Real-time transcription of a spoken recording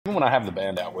Even when I have the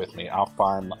band out with me, I'll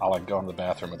like go into the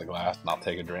bathroom with a glass and I'll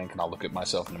take a drink and I'll look at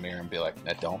myself in the mirror and be like,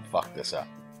 "Now don't fuck this up,"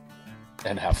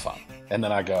 and have fun. And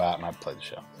then I go out and I play the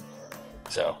show.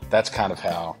 So that's kind of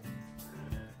how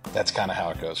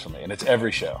it goes for me. And it's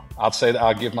every show. I'll say that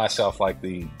I'll give myself like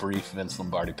the brief Vince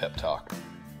Lombardi pep talk,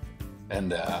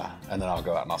 and then I'll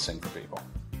go out and I'll sing for people.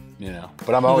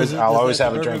 But I'll always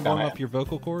have a drink on hand. Warm up your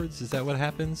vocal cords? Is that what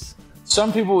happens?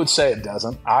 Some people would say it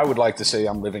doesn't. I would like to say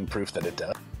I'm living proof that it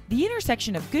does. The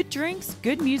intersection of good drinks,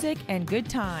 good music, and good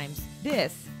times.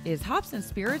 This is Hops and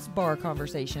Spirits Bar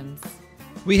Conversations.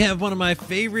 We have one of my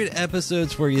favorite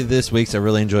episodes for you this week. So I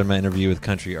really enjoyed my interview with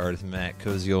country artist Matt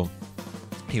Koziol.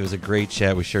 He was a great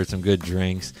chat. We shared some good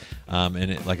drinks.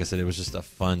 And like I said, it was just a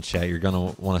fun chat. You're going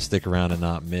to want to stick around and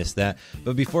not miss that.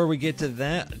 But before we get to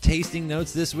that, Tasting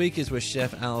Notes this week is with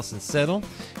Chef Allison Settle.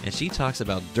 And she talks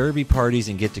about derby parties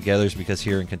and get-togethers because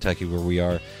here in Kentucky where we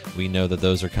are, we know that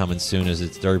those are coming soon as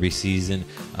it's derby season.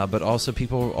 But also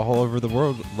people all over the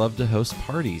world love to host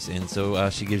parties. And so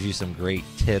she gives you some great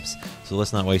tips. So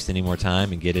let's not waste any more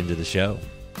time and get into the show.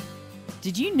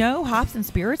 Did you know Hops and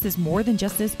Spirits is more than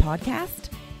just this podcast?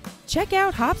 Check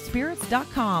out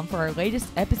hopspirits.com for our latest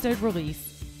episode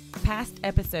release, past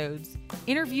episodes,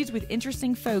 interviews with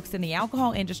interesting folks in the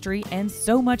alcohol industry, and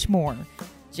so much more.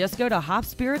 Just go to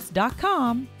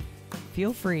hopspirits.com.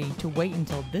 Feel free to wait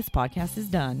until this podcast is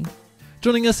done.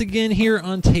 Joining us again here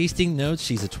on Tasting Notes,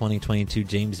 she's a 2022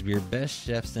 James Beard Best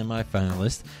Chef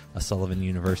semifinalist, a Sullivan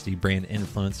University brand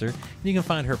influencer, and you can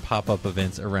find her pop-up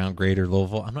events around Greater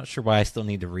Louisville. I'm not sure why I still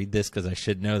need to read this because I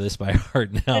should know this by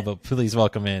heart now, but please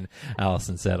welcome in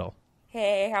Allison Settle.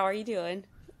 Hey, how are you doing?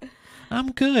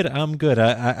 I'm good.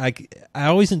 I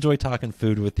always enjoy talking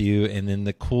food with you, and then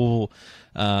the cool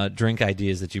drink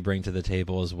ideas that you bring to the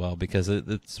table as well, because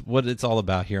it's what it's all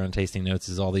about here on Tasting Notes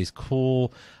is all these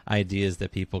cool ideas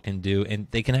that people can do, and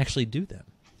they can actually do them.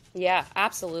 Yeah,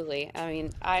 absolutely. I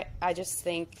mean, I just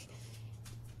think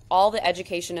all the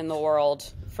education in the world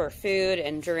for food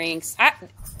and drinks,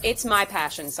 it's my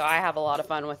passion, so I have a lot of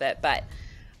fun with it, but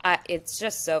it's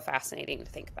just so fascinating to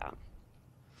think about.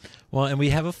 Well, and we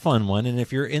have a fun one, and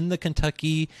if you're in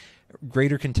the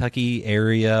greater Kentucky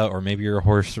area, or maybe you're a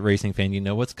horse racing fan, you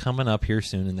know what's coming up here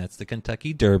soon, and that's the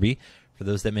Kentucky Derby. For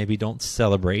those that maybe don't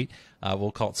celebrate,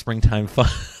 we'll call it springtime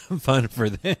fun for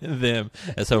them,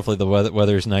 as hopefully the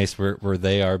weather's nice where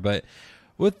they are. But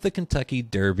with the Kentucky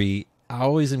Derby, I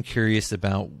always am curious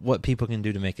about what people can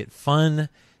do to make it fun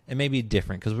and maybe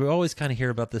different, because we always kind of hear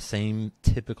about the same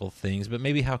typical things, but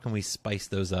maybe how can we spice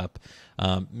those up?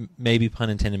 Maybe pun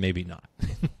intended, maybe not.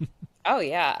 Oh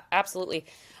yeah, absolutely.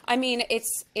 I mean,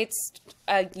 it's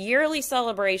a yearly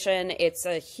celebration. It's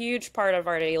a huge part of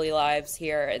our daily lives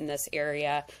here in this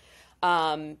area.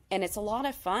 And it's a lot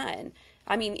of fun.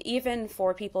 I mean, even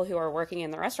for people who are working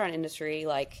in the restaurant industry,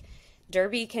 like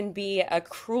Derby can be a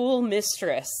cruel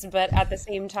mistress, but at the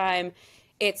same time,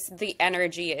 the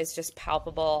energy is just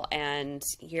palpable, and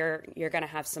you're going to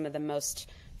have some of the most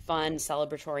fun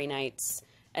celebratory nights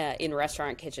in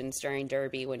restaurant kitchens during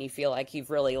Derby, when you feel like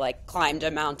you've really like climbed a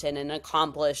mountain and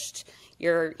accomplished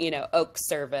your, oak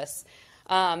service.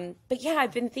 But yeah,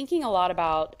 I've been thinking a lot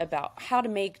about how to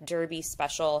make Derby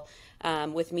special.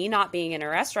 With me not being in a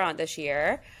restaurant this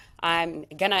year, I'm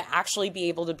going to actually be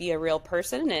able to be a real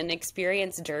person and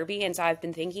experience Derby. And so I've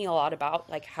been thinking a lot about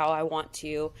like how I want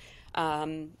to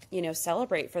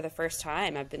celebrate for the first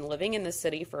time. I've been living in the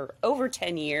city for over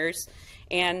 10 years,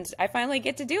 and I finally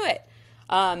get to do it.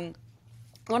 One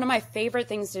of my favorite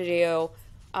things to do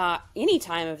any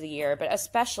time of the year, but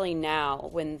especially now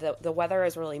when the weather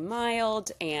is really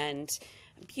mild and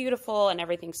beautiful and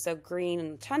everything's so green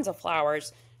and tons of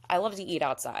flowers, I love to eat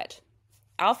outside.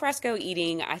 Al fresco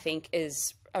eating, I think,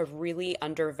 is a really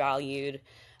undervalued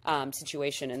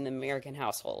situation in the American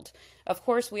household. Of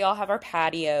course, we all have our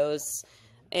patios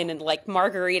and like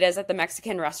margaritas at the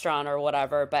Mexican restaurant or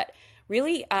whatever, but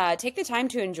really take the time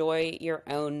to enjoy your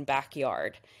own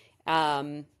backyard.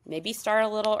 Maybe start a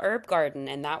little herb garden,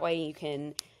 and that way you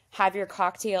can have your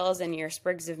cocktails and your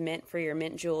sprigs of mint for your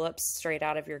mint juleps straight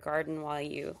out of your garden while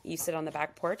you sit on the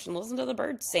back porch and listen to the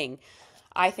birds sing.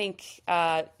 I think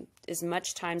as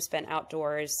much time spent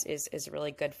outdoors is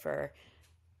really good for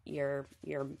your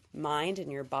mind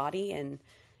and your body, and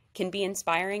can be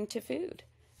inspiring to food.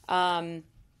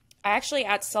 Actually,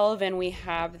 at Sullivan, we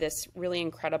have this really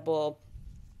incredible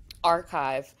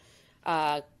archive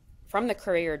from the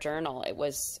Courier-Journal.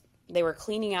 They were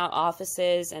cleaning out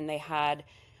offices, and they had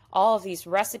all of these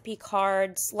recipe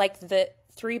cards, like the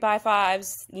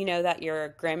 3x5s, that your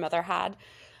grandmother had,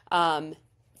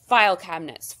 file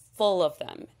cabinets full of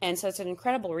them. And so it's an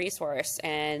incredible resource.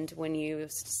 And when you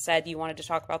said you wanted to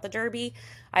talk about the Derby,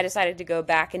 I decided to go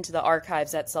back into the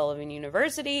archives at Sullivan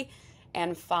University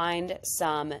and find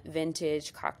some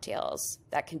vintage cocktails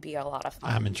that can be a lot of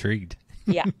fun. I'm intrigued.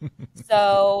 Yeah.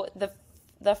 So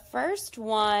the first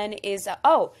one is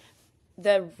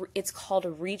it's called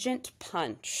Regent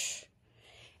Punch,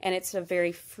 and it's a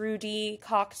very fruity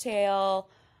cocktail,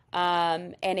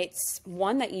 and it's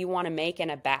one that you want to make in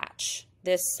a batch.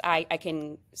 This I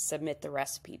can submit the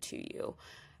recipe to you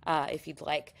if you'd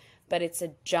like, but it's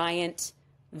a giant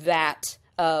vat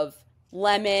of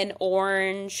lemon,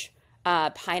 orange,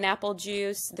 pineapple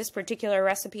juice. This particular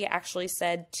recipe actually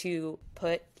said to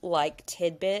put like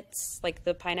tidbits, like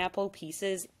the pineapple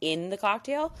pieces, in the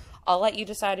cocktail. I'll let you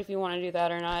decide if you want to do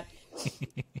that or not.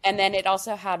 And then it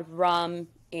also had rum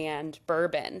and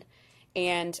bourbon.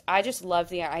 And I just love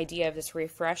the idea of this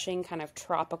refreshing kind of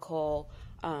tropical,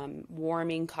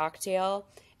 warming cocktail.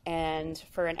 And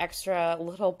for an extra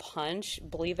little punch,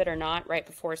 believe it or not, right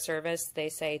before service, they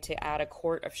say to add a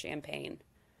quart of champagne.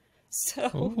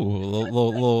 So, ooh,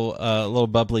 little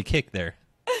bubbly kick there.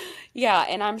 Yeah,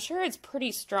 and I'm sure it's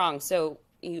pretty strong. So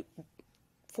be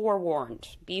forewarned.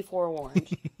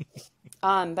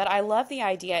 But I love the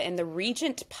idea, and the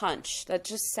Regent Punch. That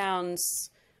just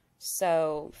sounds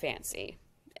so fancy.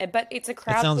 But it's a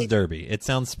crowd. It sounds derby. It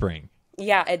sounds spring.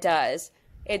 Yeah, it does.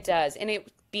 It does, and it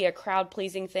would be a crowd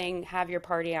pleasing thing. Have your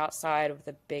party outside with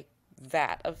a big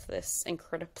vat of this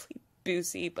incredibly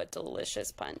boozy but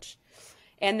delicious punch.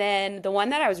 And then the one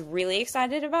that I was really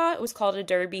excited about was called a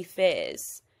Derby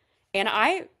Fizz. And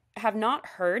I have not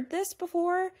heard this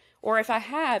before, or if I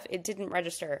have, it didn't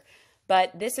register.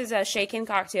 But this is a shaken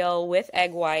cocktail with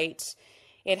egg white.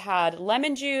 It had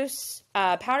lemon juice,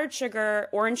 powdered sugar,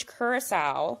 orange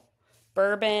curacao,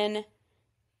 bourbon,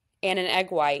 and an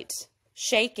egg white,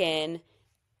 shaken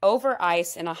over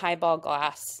ice in a highball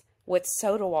glass with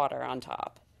soda water on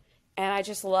top. And I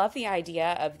just love the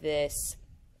idea of this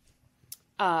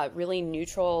really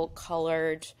neutral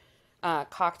colored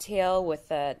cocktail with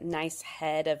a nice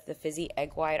head of the fizzy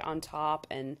egg white on top.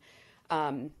 And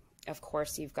of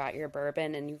course, you've got your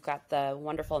bourbon and you've got the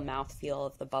wonderful mouthfeel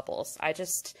of the bubbles.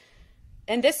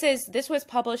 And this was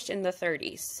published in the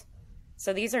 30s.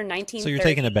 So these are 1930s. So you're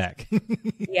taking it back.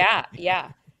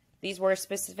 Yeah. These were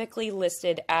specifically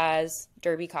listed as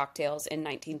Derby cocktails in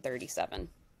 1937.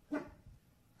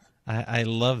 I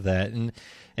love that. And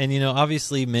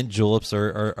obviously mint juleps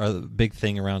are a big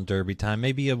thing around Derby time.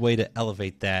 Maybe a way to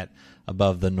elevate that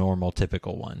above the normal,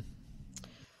 typical one.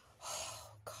 Oh,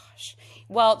 gosh.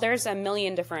 Well, there's a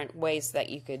million different ways that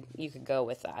you could go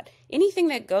with that. Anything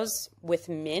that goes with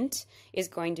mint is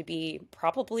going to be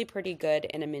probably pretty good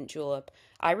in a mint julep.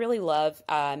 I really love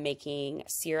making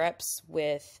syrups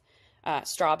with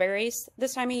strawberries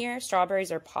this time of year.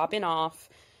 Strawberries are popping off.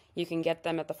 You can get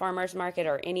them at the farmer's market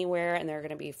or anywhere, and they're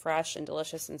going to be fresh and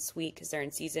delicious and sweet because they're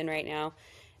in season right now.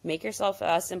 Make yourself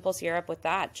a simple syrup with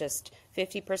that. Just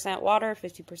 50% water,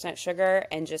 50% sugar,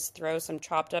 and just throw some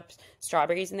chopped up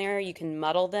strawberries in there. You can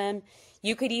muddle them.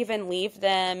 You could even leave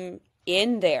them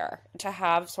in there to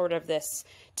have sort of this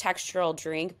textural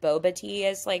drink. Boba tea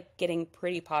is like getting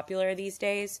pretty popular these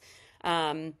days,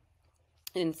 and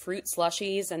fruit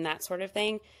slushies and that sort of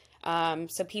thing.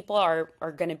 So people are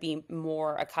going to be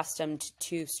more accustomed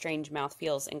to strange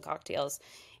mouthfeels in cocktails.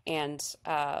 And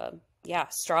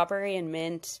strawberry and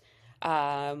mint.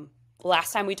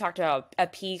 Last time we talked about a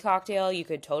pea cocktail. You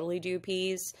could totally do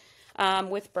peas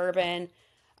with bourbon.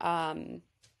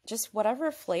 Just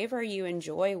whatever flavor you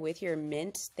enjoy with your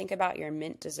mint. Think about your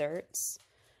mint desserts,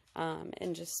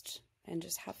 and just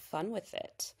have fun with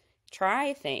it.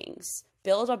 Try things.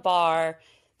 Build a bar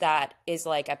that is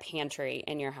like a pantry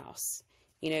in your house.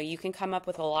 You can come up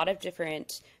with a lot of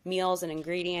different meals and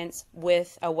ingredients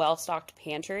with a well-stocked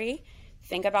pantry.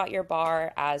 Think about your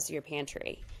bar as your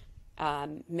pantry.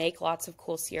 Make lots of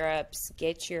cool syrups,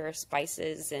 get your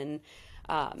spices and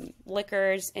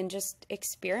liquors, and just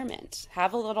experiment.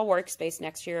 Have a little workspace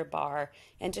next to your bar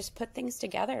and just put things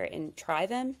together and try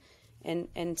them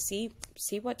and see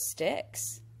what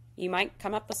sticks. You might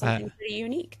come up with something pretty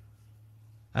unique.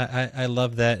 I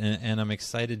love that, and I'm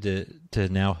excited to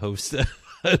now host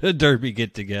a Derby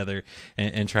get together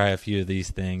and try a few of these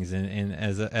things. And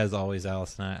as always,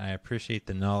 Allison, I appreciate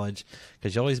the knowledge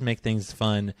because you always make things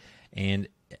fun, and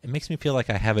it makes me feel like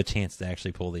I have a chance to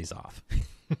actually pull these off.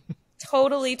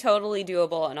 Totally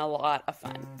doable and a lot of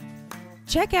fun.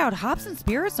 Check out Hops and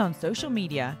Spirits on social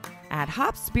media at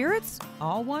Hops Spirits,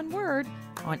 all one word,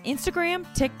 on Instagram,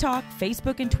 TikTok,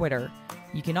 Facebook, and Twitter.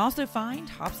 You can also find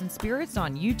Hops and Spirits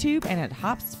on YouTube and at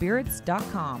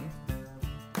hopspirits.com.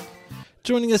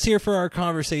 Joining us here for our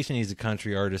conversation, he's a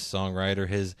country artist, songwriter.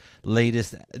 His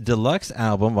latest deluxe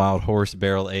album, Wild Horse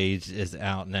Barrel Aged, is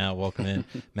out now. Welcome in,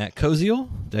 Matt Koziol.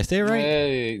 Did I say it right?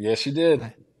 Hey, yes, you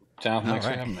did. Jonathan, thanks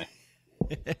for having me.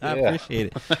 I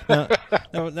appreciate it.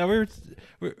 Now we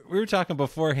were talking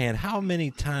beforehand. How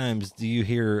many times do you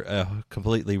hear a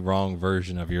completely wrong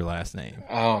version of your last name?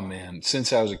 Oh man,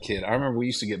 since I was a kid, I remember we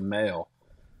used to get mail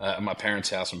at my parents'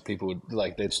 house, and people would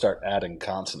they'd start adding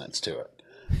consonants to it,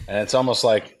 and it's almost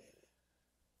like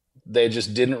they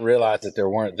just didn't realize that there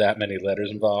weren't that many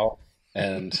letters involved,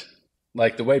 and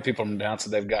like the way people pronounce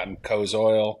it, they've gotten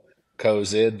Koziol,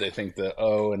 Kozid. They think the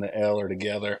O and the L are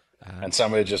together. And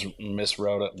somebody just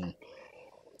miswrote it, and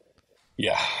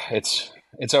yeah, it's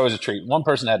always a treat. One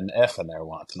person had an F in there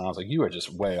once, and I was like, "You are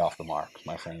just way off the mark,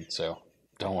 my friend." So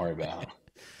don't worry about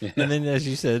it. And then, as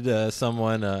you said,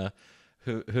 someone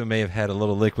who may have had a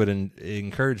little liquid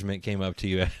encouragement came up to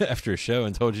you after a show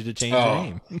and told you to change your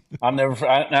name.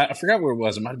 I forgot where it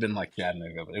was. It might have been like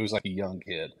Chattanooga, but it was like a young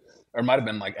kid, or it might have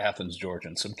been like Athens, Georgia.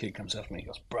 And some kid comes up to me, and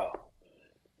goes, "Bro,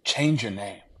 change your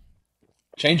name.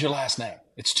 Change your last name.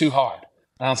 It's too hard."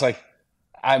 And I was like,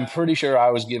 I'm pretty sure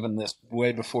I was given this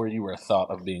way before you were a thought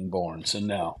of being born. So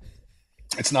no,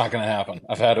 it's not going to happen.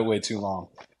 I've had it way too long.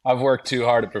 I've worked too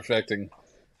hard at perfecting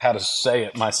how to say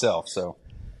it myself. So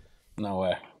no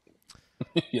way.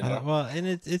 You know? Well, and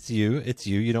it's you. It's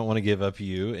you. You don't want to give up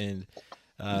you. And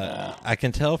I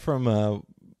can tell from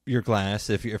your glass,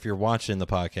 if you're watching the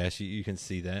podcast, you can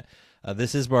see that.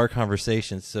 This is Bar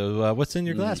Conversations. So what's in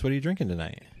your glass? What are you drinking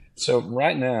tonight? So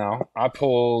right now, I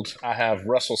have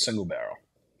Russell Single Barrel.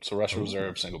 So Russell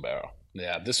Reserve Single Barrel.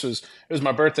 Yeah, it was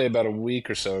my birthday about a week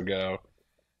or so ago,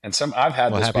 and I've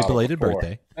had this. Happy belated before.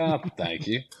 Birthday! Oh, thank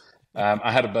you.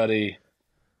 I had a buddy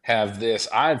have this.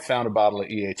 I had found a bottle of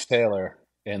E.H. Taylor,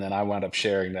 and then I wound up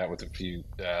sharing that with a few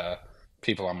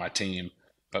people on my team.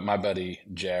 But my buddy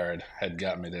Jared had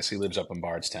gotten me this. He lives up in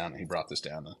Bardstown, and he brought this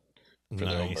down for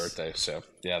their own birthday. So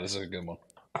yeah, this is a good one.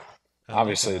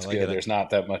 Obviously, it's good. There's not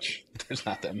that much. There's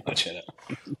not that much in it.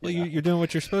 Well, you're doing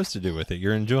what you're supposed to do with it.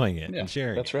 You're enjoying it and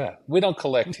sharing. That's right. We don't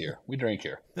collect here. We drink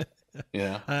here.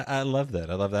 Yeah. I love that.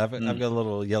 I love that. I've got a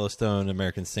little Yellowstone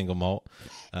American single malt.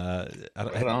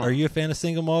 Are you a fan of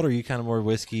single malt, or are you kind of more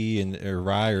whiskey or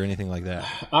rye or anything like that?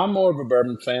 I'm more of a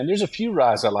bourbon fan. There's a few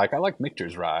ryes I like. I like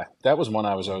Michter's rye. That was one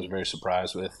I was always very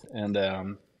surprised with, and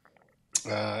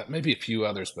maybe a few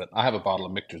others. But I have a bottle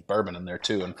of Michter's bourbon in there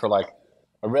too, and for like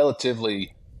a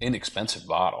relatively inexpensive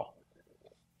bottle,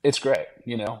 it's great.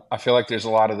 You know, I feel like there's a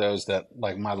lot of those that,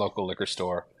 like my local liquor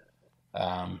store,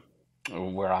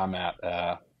 where I'm at,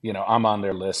 I'm on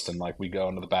their list, and like we go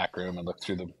into the back room and look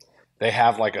through they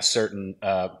have like a certain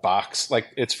box. Like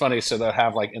it's funny. So they'll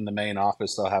have like in the main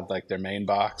office, they'll have like their main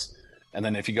box. And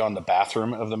then if you go in the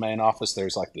bathroom of the main office,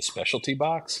 there's like the specialty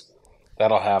box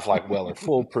that'll have like Weller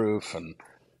Foolproof and,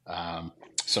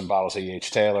 some bottles of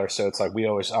E.H. Taylor. So it's like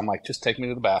I'm like, just take me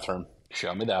to the bathroom,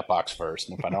 show me that box first.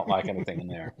 And if I don't like anything in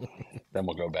there, then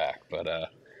we'll go back. But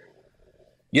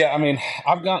yeah, I mean,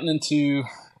 I've gotten into,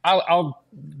 I'll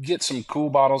get some cool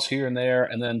bottles here and there.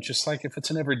 And then just like if it's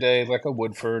an everyday, like a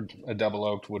Woodford, a double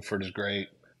oaked Woodford is great.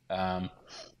 I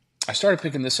started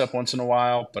picking this up once in a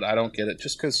while, but I don't get it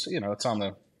just because,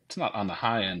 it's not on the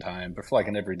high end, but for like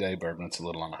an everyday bourbon, it's a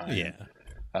little on the high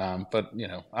end. But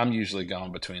I'm usually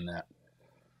going between that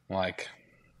like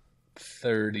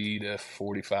 $30 to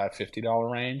 $45,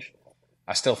 $50 range.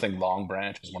 I still think Long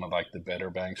Branch is one of like the better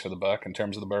bangs for the buck in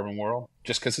terms of the bourbon world,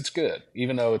 just because it's good.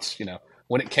 Even though it's,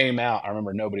 when it came out, I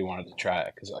remember nobody wanted to try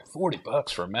it because like $40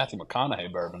 for a Matthew McConaughey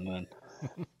bourbon. And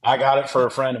then I got it for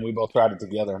a friend, and we both tried it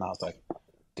together, and I was like,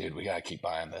 dude, we got to keep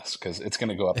buying this because it's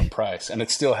going to go up in price, and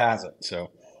it still hasn't. So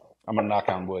I'm going to knock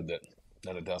on wood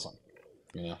that it doesn't.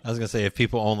 Yeah. I was going to say, if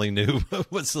people only knew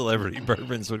what celebrity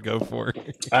bourbons would go for.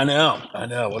 I know.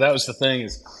 Well, that was the thing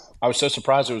is I was so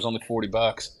surprised it was only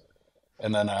 $40.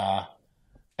 And then,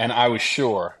 and I was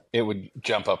sure it would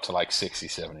jump up to like $60,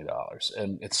 $70.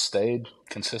 And it stayed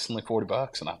consistently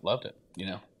 $40, and I've loved it,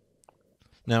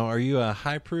 Now, are you a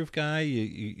high proof guy,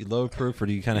 you low proof, or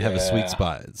do you kind of have a sweet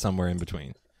spot somewhere in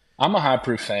between? I'm a high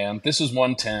proof fan. This is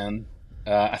 110.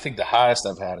 I think the highest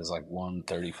I've had is like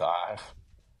 135.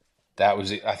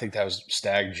 I think that was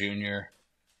Stag Junior.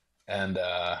 And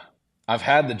I've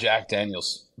had the Jack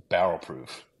Daniel's Barrel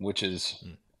Proof, which is,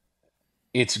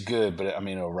 it's good, but I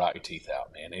mean, it'll rot your teeth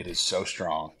out, man. It is so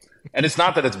strong. And it's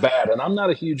not that it's bad. And I'm not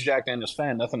a huge Jack Daniel's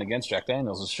fan. Nothing against Jack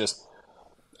Daniel's. It's just,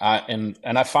 and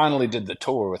I finally did the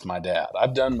tour with my dad.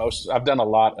 I've done a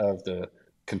lot of the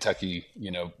Kentucky,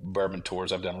 bourbon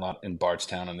tours. I've done a lot in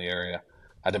Bardstown in the area.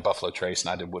 I did Buffalo Trace and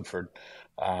I did Woodford.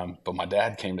 But my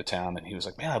dad came to town and he was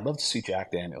like, man, I'd love to see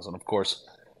Jack Daniels. And of course,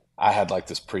 I had like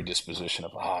this predisposition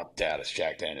of, oh, Dad, it's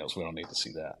Jack Daniels. We don't need to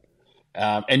see that.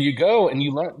 And you go and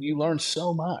you learn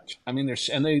so much. I mean,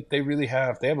 they really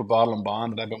have a bottle and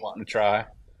bond that I've been wanting to try.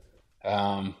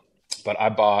 But I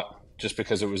bought just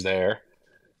because it was there.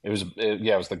 It was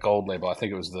the gold label. I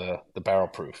think it was the barrel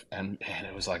proof, and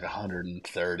it was like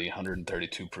 130,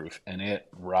 132 proof, and it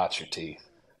rots your teeth.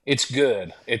 It's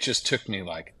good. It just took me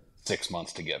like 6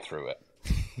 months to get through it.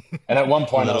 And at one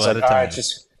point I was like, all right,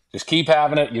 just keep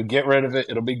having it. You get rid of it.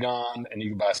 It'll be gone and you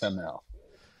can buy something else.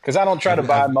 Because I don't try to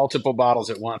buy multiple bottles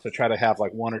at once. I try to have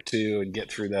like one or two and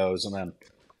get through those and then,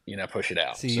 push it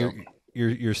out. See, so.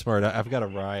 You're smart. I've got a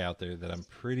rye out there that I'm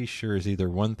pretty sure is either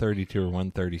 132 or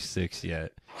 136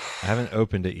 yet. I haven't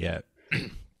opened it yet.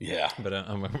 Yeah. But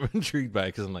I'm intrigued by it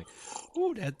because I'm like,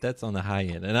 oh, that's on the high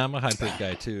end. And I'm a high proof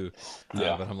guy too.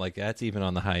 Yeah. But I'm like, that's even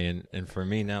on the high end. And for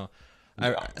me now,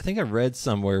 I think I read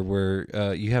somewhere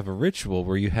where you have a ritual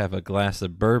where you have a glass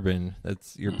of bourbon.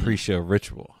 That's your pre-show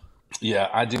ritual. Yeah,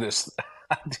 I do this.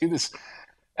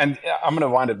 And I'm going to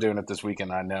wind up doing it this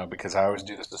weekend, I know, because I always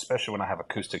do this, especially when I have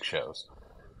acoustic shows.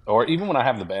 Or even when I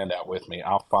have the band out with me,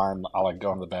 I'll like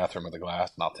go into the bathroom with a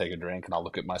glass and I'll take a drink and I'll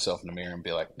look at myself in the mirror and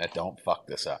be like, now don't fuck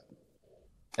this up.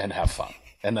 And have fun.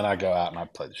 And then I go out and I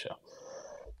play the show.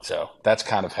 So that's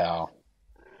kind of how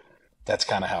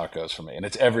it goes for me. And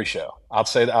it's every show. I'll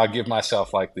say that I'll give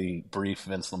myself like the brief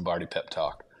Vince Lombardi pep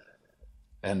talk.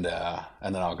 And then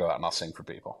I'll go out and I'll sing for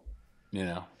people.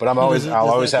 But I'll always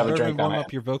have a drink on warm hand.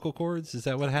 Up your vocal cords? Is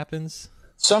that what happens?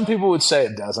 Some people would say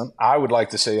it doesn't. I would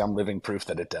like to say I'm living proof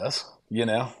that it does.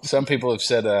 Some people have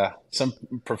said, some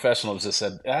professionals have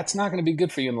said, that's not going to be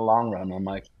good for you in the long run. I'm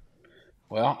like,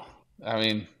 well, I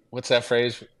mean, what's that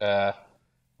phrase?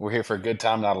 We're here for a good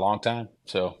time, not a long time.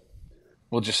 So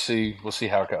we'll just see. We'll see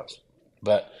how it goes.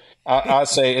 But I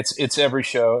say it's every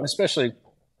show, especially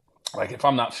like if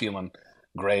I'm not feeling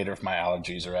great or if my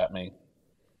allergies are at me.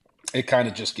 It kind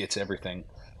of just gets everything,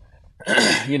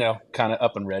 kind of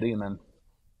up and ready. And then,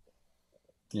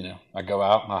 I go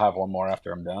out and I'll have one more after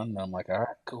I'm done. And I'm like, all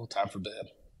right, cool, time for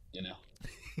bed,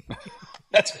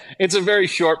 It's a very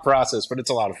short process, but it's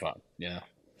a lot of fun,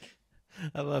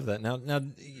 I love that. Now,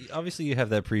 obviously you have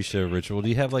that pre-show ritual. Do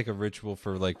you have like a ritual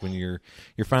for like when you're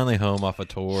finally home off a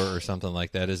tour or something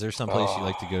like that? Is there some place you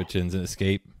like to go to and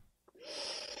escape?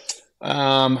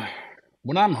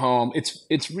 When I'm home,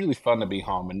 it's really fun to be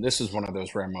home, and this is one of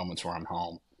those rare moments where I'm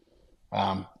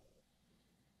home.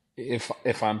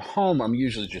 If I'm home, I'm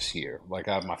usually just here. Like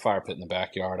I have my fire pit in the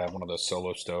backyard. I have one of those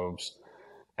solo stoves,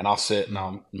 and I'll sit and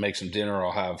I'll make some dinner.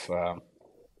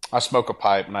 I'll smoke a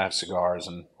pipe and I have cigars,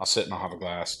 and I'll sit and I'll have a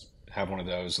glass, have one of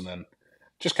those, and then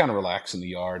just kind of relax in the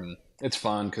yard. And it's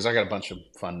fun because I got a bunch of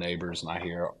fun neighbors, and I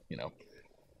hear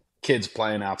kids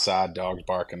playing outside, dogs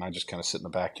barking. I just kind of sit in the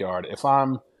backyard. If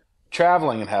I'm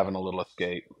traveling and having a little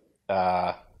escape,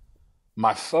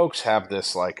 my folks have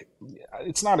this, like,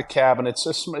 it's not a cabin, it's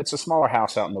a smaller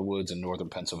house out in the woods in northern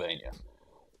Pennsylvania,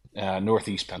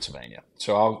 northeast Pennsylvania.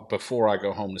 So before I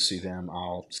go home to see them,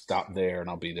 I'll stop there and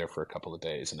I'll be there for a couple of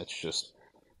days, and it's just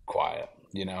quiet,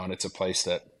 and it's a place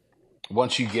that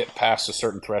once you get past a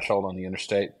certain threshold on the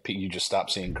interstate, you just stop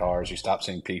seeing cars, you stop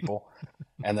seeing people,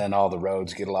 and then all the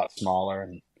roads get a lot smaller,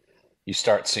 and you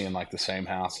start seeing like the same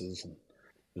houses and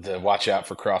the watch out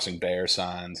for crossing bear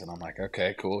signs. And I'm like,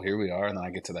 okay, cool, here we are. And then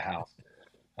I get to the house.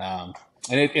 And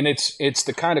it's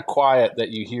the kind of quiet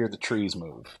that you hear the trees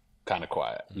move, kind of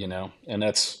quiet, and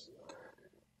that's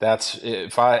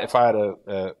if I had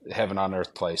a heaven on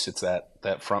earth place, it's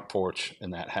that front porch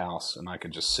in that house, and I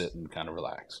could just sit and kind of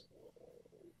relax.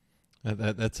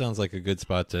 That sounds like a good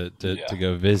spot to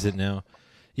go visit. Now,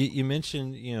 you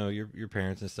mentioned, your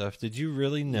parents and stuff. Did you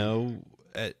really know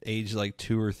at age like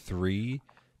 2 or 3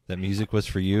 that music was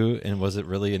for you, and was it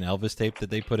really an Elvis tape that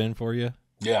they put in for you?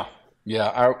 Yeah.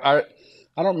 I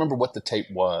don't remember what the tape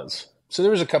was. So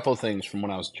there was a couple of things from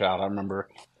when I was a child. I remember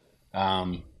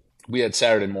we had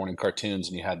Saturday morning cartoons,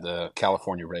 and you had the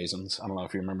California Raisins. I don't know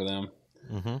if you remember them.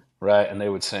 Mm-hmm. Right? And they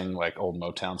would sing like old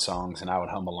Motown songs, and I would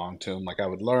hum along to them. Like I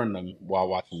would learn them while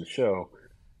watching the show,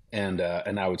 and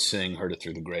I would sing "Heard It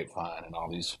Through the Grapevine" and all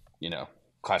these,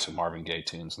 classic Marvin Gaye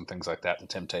tunes and things like that, the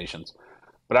Temptations.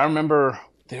 But I remember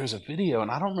there was a video,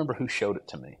 and I don't remember who showed it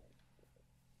to me.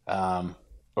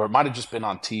 Or it might have just been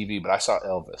on TV, but I saw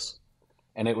Elvis.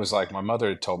 And it was like my mother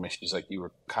had told me, she's like, you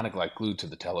were kind of like glued to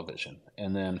the television.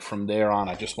 And then from there on,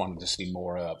 I just wanted to see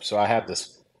more of. So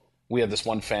we had this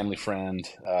one family friend,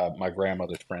 my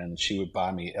grandmother's friend. She would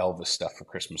buy me Elvis stuff for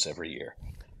Christmas every year.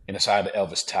 And so I had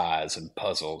Elvis ties and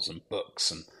puzzles and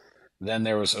books and, Then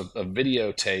there was a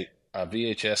videotape, a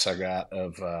VHS I got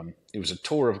of, it was a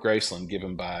tour of Graceland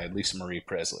given by Lisa Marie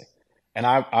Presley. And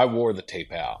I wore the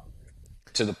tape out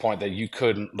to the point that you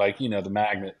couldn't, like, the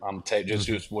magnet on the tape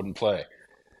just wouldn't play.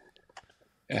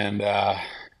 And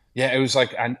yeah, it was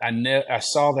like, I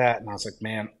saw that and I was like,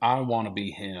 man, I want to be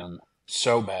him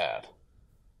so bad.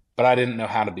 But I didn't know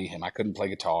how to be him. I couldn't play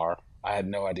guitar. I had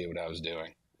no idea what I was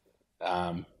doing.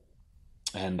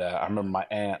 And I remember my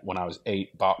aunt, when I was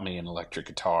 8, bought me an electric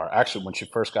guitar. Actually, when she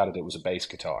first got it, it was a bass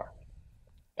guitar.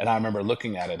 And I remember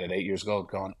looking at it at 8 years old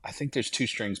going, I think there's 2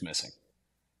 strings missing.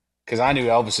 Because I knew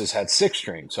Elvis's had 6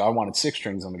 strings, so I wanted 6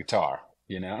 strings on the guitar,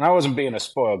 And I wasn't being a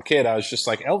spoiled kid. I was just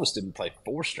like, Elvis didn't play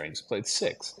 4 strings, he played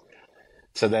 6.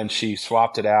 So then she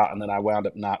swapped it out, and then I wound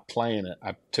up not playing it.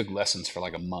 I took lessons for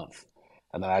like a month,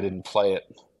 and then I didn't play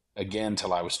it again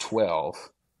till I was 12,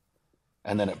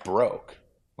 and then it broke.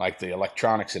 Like the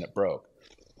electronics in it broke.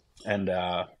 And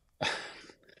I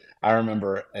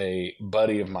remember a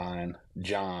buddy of mine,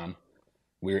 John,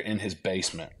 we were in his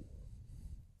basement,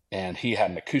 and he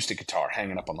had an acoustic guitar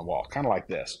hanging up on the wall, kind of like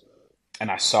this. And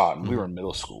I saw it, and we were in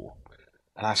middle school.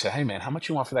 And I said, hey, man, how much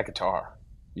you want for that guitar?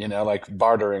 Like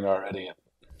bartering already at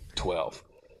 12.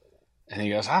 And he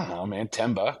goes, I don't know, man,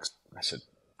 $10. I said,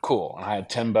 cool. And I had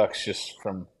 $10 just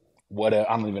from what, I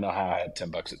don't even know how I had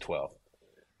 $10 at 12.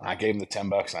 And I gave him the $10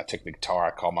 and I took the guitar.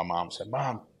 I called my mom and said,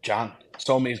 Mom, John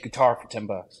sold me his guitar for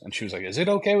 $10. And she was like, is it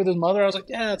okay with his mother? I was like,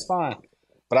 yeah, it's fine.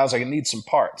 But I was like, it needs some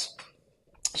parts.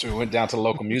 So we went down to the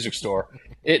local music store.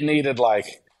 It needed like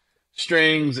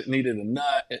strings. It needed a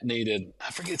nut. It needed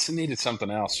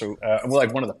something else. So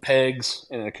like one of the pegs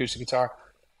in an acoustic guitar.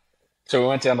 So we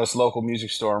went down to this local music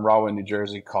store in Rahway, New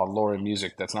Jersey called Lori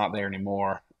Music. That's not there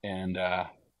anymore. And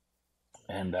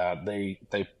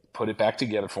they put it back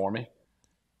together for me.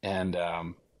 And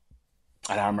I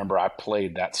remember I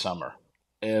played that summer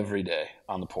every day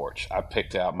on the porch. I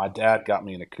picked out, my dad got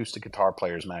me an acoustic guitar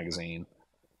players magazine,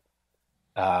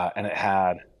 and it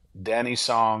had Danny's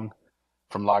song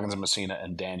from Loggins and Messina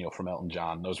and Daniel from Elton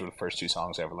John. Those were the first 2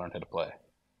 songs I ever learned how to play.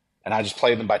 And I just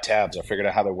played them by tabs. I figured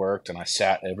out how they worked, and I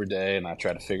sat every day and I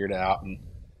tried to figure it out. And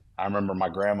I remember my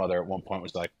grandmother at one point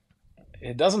was like,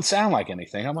 it doesn't sound like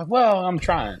anything. I'm like, well, I'm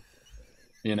trying,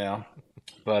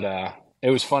 But it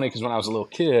was funny because when I was a little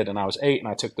kid and I was 8 and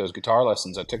I took those guitar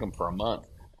lessons, I took them for a month.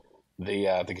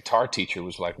 The guitar teacher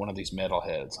was like one of these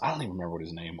metalheads. I don't even remember what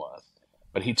his name was.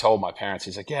 But he told my parents,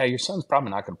 he's like, yeah, your son's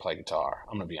probably not going to play guitar.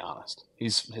 I'm going to be honest.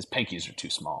 His pinkies are too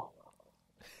small.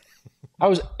 I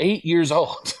was 8 years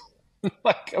old.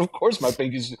 Like, of course my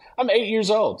pinkies, I'm 8 years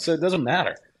old, so it doesn't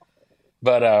matter.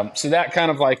 But so that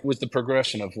kind of like was the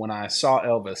progression of when I saw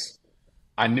Elvis,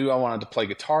 I knew I wanted to play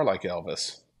guitar like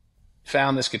Elvis.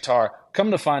 Found this guitar. Come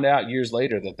to find out years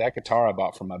later that guitar I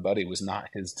bought from my buddy was not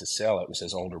his to sell. It was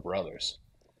his older brother's.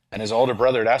 And his older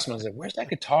brother had asked me, I said, where's that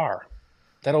guitar?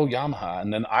 That old Yamaha.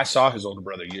 And then I saw his older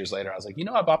brother years later. I was like,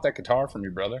 I bought that guitar from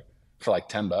your brother for like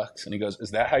 $10. And he goes,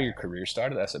 is that how your career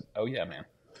started? I said, oh yeah, man.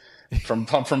 From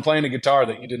playing a guitar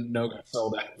that you didn't know got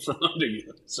sold out from under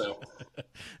you. So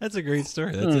that's a great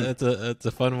story. That's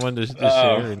a fun one to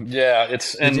share. And yeah,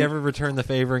 did you ever return the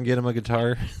favor and get him a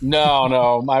guitar?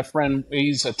 No. My friend,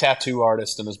 he's a tattoo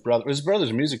artist, and his brother's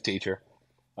a music teacher.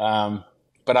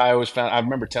 But I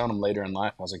remember telling him later in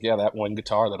life, I was like, yeah, that one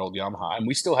guitar, that old Yamaha, and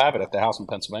we still have it at the house in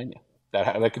Pennsylvania.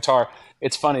 That guitar.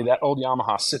 It's funny, that old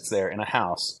Yamaha sits there in a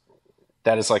house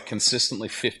that is like consistently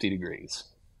 50 degrees.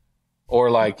 Or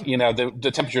like,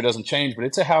 the temperature doesn't change, but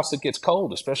it's a house that gets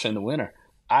cold, especially in the winter.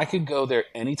 I could go there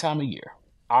any time of year.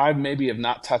 I maybe have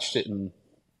not touched it in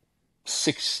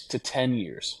 6 to 10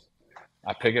 years.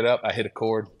 I pick it up, I hit a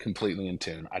chord, completely in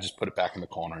tune. I just put it back in the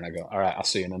corner and I go, all right, I'll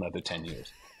see you in another 10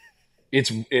 years.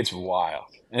 It's wild.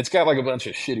 And it's got like a bunch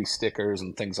of shitty stickers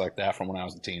and things like that from when I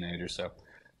was a teenager. So,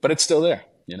 but it's still there,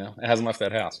 it hasn't left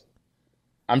that house.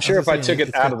 I'm sure if I took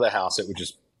it out of the house, it would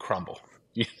just crumble.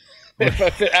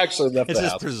 If it actually left the house.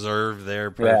 It's just preserved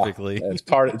there perfectly. Yeah, it's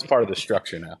part of the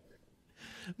structure now.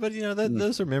 But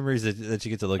those are memories that you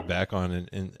get to look back on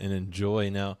and enjoy.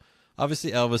 Now,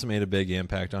 obviously, Elvis made a big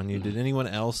impact on you. Did anyone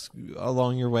else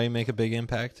along your way make a big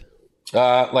impact?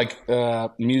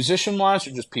 Musician wise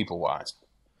or just people wise?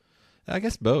 I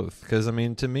guess both, because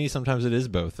to me, sometimes it is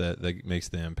both that makes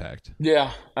the impact.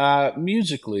 Yeah,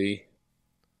 musically,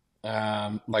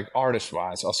 like artist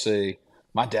wise, I'll say.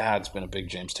 My dad's been a big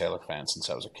James Taylor fan since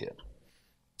I was a kid.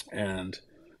 And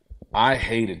I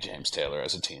hated James Taylor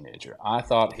as a teenager. I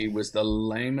thought he was the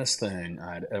lamest thing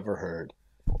I'd ever heard.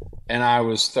 And I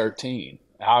was 13.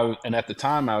 And at the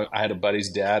time, I had a buddy's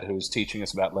dad who was teaching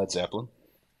us about Led Zeppelin.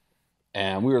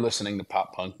 And we were listening to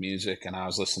pop punk music, and I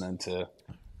was listening to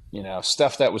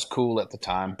stuff that was cool at the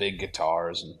time, big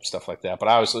guitars and stuff like that. But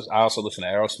I also listened to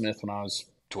Aerosmith when I was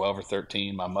 12 or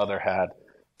 13. My mother had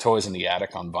Toys in the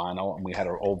Attic on vinyl, and we had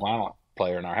an old vinyl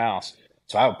player in our house.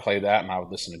 So I would play that, and I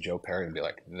would listen to Joe Perry and be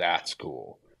like, that's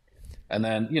cool. And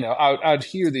then, I'd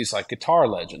hear these like guitar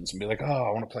legends and be like, oh,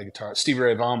 I want to play guitar. Stevie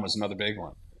Ray Vaughan was another big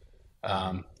one.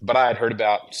 But I had heard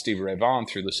about Stevie Ray Vaughan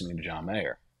through listening to John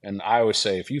Mayer. And I always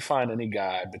say, if you find any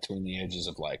guy between the ages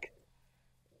of like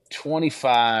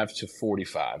 25 to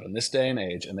 45 in this day and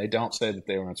age, and they don't say that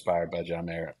they were inspired by John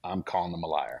Mayer, I'm calling them a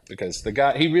liar, because the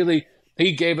guy,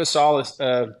 he gave us all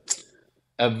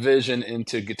a vision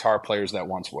into guitar players that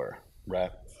once were,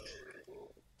 right?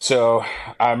 So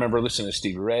I remember listening to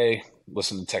Stevie Ray,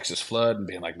 listening to Texas Flood, and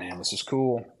being like, man, this is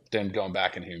cool. Then going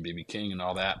back and hearing B.B. King and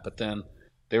all that. But then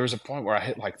there was a point where I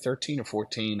hit like 13 or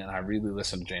 14, and I really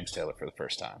listened to James Taylor for the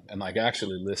first time, and like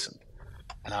actually listened.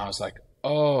 And I was like,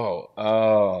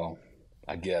 oh,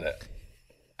 I get it.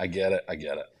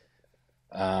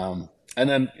 And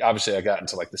then obviously I got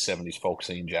into like the 70s folk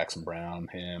scene, Jackson Browne,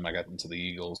 him. I got into the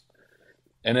Eagles.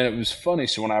 And then it was funny.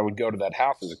 So when I would go to that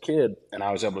house as a kid and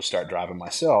I was able to start driving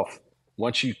myself,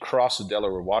 once you cross the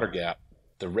Delaware Water Gap,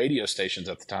 the radio stations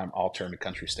at the time all turned to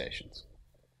country stations.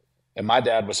 And my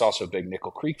dad was also a big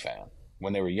Nickel Creek fan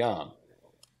when they were young.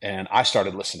 And I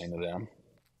started listening to them.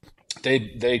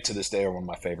 They to this day are one of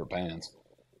my favorite bands.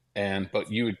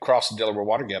 But you would cross the Delaware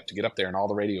Water Gap to get up there, and all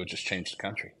the radio just changed to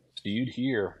country. So you'd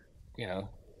hear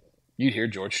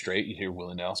George Strait, you'd hear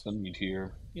Willie Nelson, you'd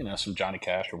hear, some Johnny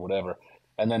Cash or whatever.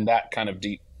 And then that kind of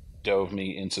deep dove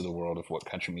me into the world of what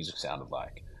country music sounded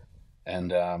like.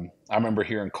 And I remember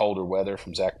hearing Colder Weather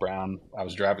from Zach Brown. I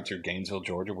was driving through Gainesville,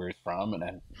 Georgia, where he's from, and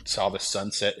I saw the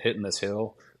sunset hitting this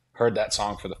hill, heard that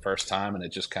song for the first time, and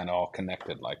it just kind of all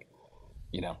connected. Like,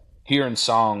 hearing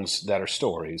songs that are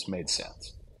stories made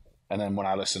sense. And then when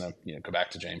I listen to, go back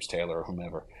to James Taylor or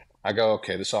whomever, I go,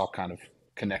 okay, this all kind of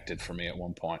connected for me at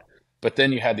one point. But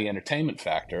then you had the entertainment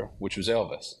factor, which was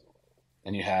Elvis.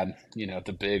 And you had,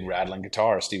 the big rattling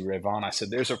guitar, Stevie Ray Vaughan. I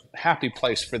said, there's a happy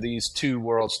place for these two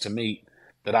worlds to meet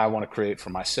that I want to create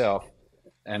for myself.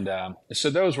 And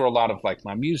so those were a lot of like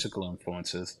my musical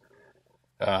influences.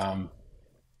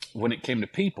 When it came to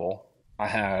people, I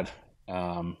had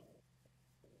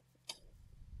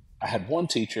one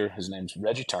teacher, his name's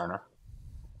Reggie Turner,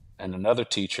 and another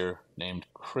teacher named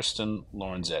Kristen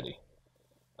Lorenzetti.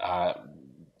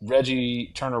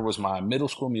 Reggie Turner was my middle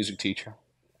school music teacher.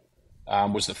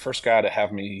 Was the first guy to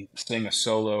have me sing a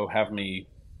solo, have me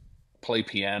play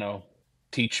piano,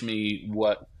 teach me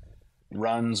what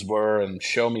runs were, and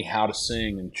show me how to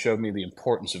sing, and showed me the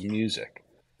importance of music.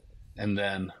 And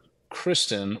then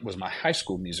Kristen was my high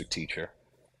school music teacher.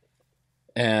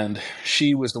 And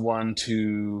she was the one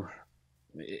to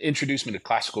introduce me to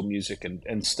classical music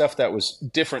and stuff that was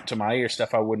different to my ear,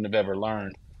 stuff I wouldn't have ever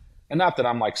learned. And not that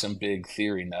I'm like some big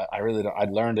theory nut. I really don't. I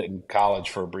learned it in college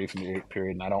for a brief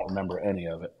period, and I don't remember any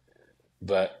of it.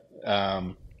 But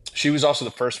she was also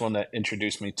the first one that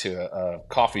introduced me to a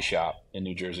coffee shop in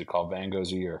New Jersey called Van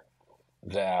Gogh's Ear.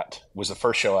 That was the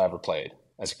first show I ever played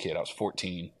as a kid. I was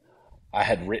 14. I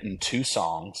had written 2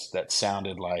 songs that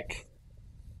sounded like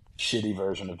shitty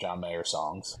version of John Mayer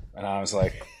songs. And I was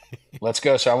like, let's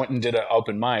go. So I went and did an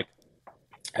open mic.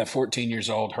 At 14 years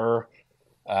old, her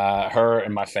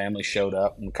and my family showed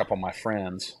up, and a couple of my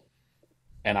friends,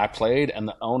 and I played, and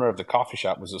the owner of the coffee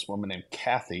shop was this woman named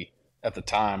Kathy at the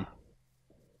time.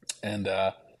 And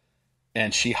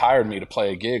she hired me to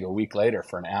play a gig a week later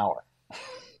for an hour.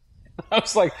 I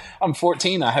was like, I'm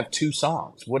 14. I have 2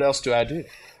 songs. What else do I do?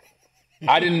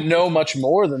 I didn't know much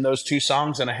more than those 2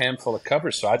 songs and a handful of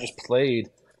covers. So I just played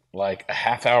like a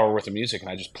half hour worth of music, and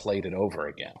I just played it over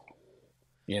again,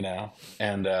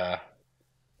 and,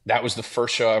 that was the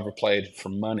first show I ever played for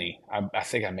money. I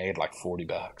think I made like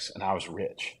 $40, and I was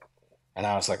rich. And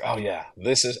I was like, oh yeah,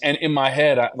 this is, and in my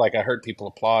head, I heard people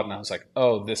applaud, and I was like,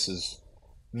 oh, this is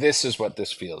what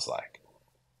this feels like.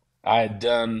 I had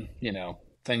done,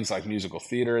 things like musical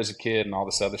theater as a kid and all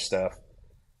this other stuff,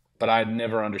 but I had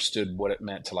never understood what it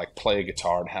meant to like play a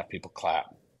guitar and have people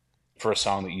clap for a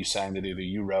song that you sang that either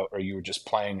you wrote or you were just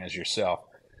playing as yourself.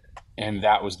 And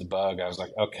that was the bug. I was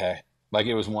like, okay. Like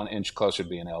it was 1 inch closer to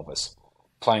being Elvis,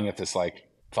 playing at this like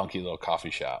funky little coffee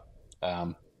shop.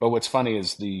 But what's funny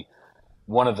is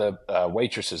one of the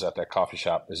waitresses at that coffee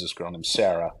shop is this girl named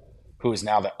Sarah, who is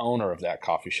now the owner of that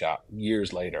coffee shop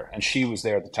years later. And she was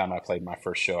there at the time I played my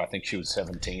first show. I think she was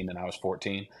 17 and I was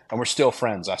 14. And we're still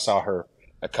friends. I saw her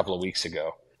a couple of weeks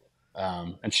ago.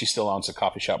 And she still owns a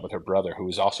coffee shop with her brother, who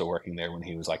was also working there when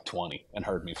he was like 20 and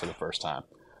heard me for the first time.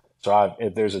 So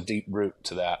there's a deep root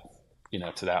to that.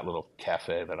 To that little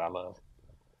cafe that I love.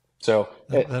 So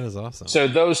That is awesome. So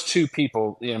those two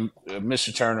people,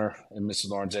 Mr. Turner and Mrs.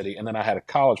 Lorenzetti, and then I had a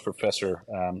college professor,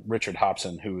 Richard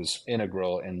Hobson, who was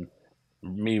integral in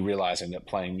me realizing that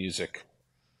playing music,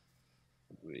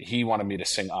 he wanted me to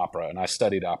sing opera, and I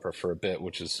studied opera for a bit,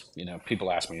 which is,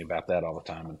 people ask me about that all the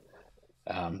time.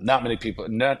 And not many people,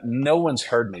 no one's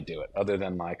heard me do it other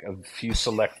than like a few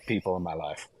select people in my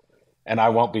life. And I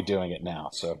won't be doing it now.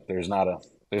 So there's not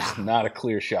a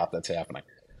clear shot that's happening.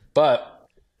 But,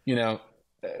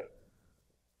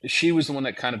 she was the one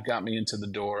that kind of got me into the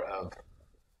door of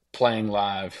playing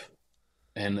live.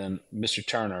 And then Mr.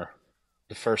 Turner,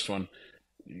 the first one,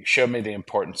 showed me the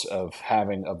importance of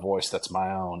having a voice that's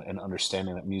my own and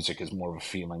understanding that music is more of a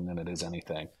feeling than it is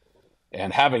anything.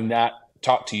 And having that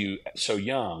taught to you so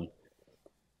young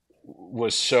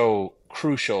was so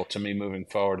crucial to me moving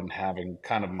forward and having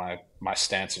kind of my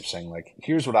stance of saying, like,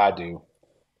 here's what I do.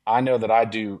 I know that I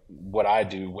do what I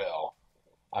do well.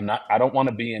 I don't want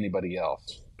to be anybody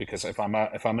else, because if I'm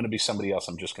going to be somebody else,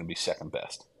 I'm just going to be second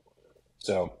best.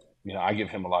 So, I give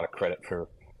him a lot of credit for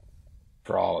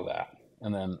all of that.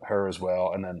 And then her as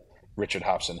well. And then Richard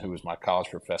Hobson, who was my college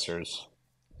professor's,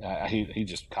 he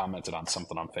just commented on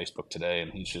something on Facebook today,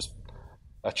 and he's just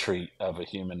a treat of a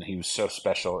human. He was so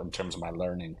special in terms of my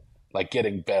learning, like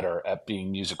getting better at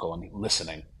being musical and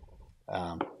listening.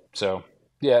 So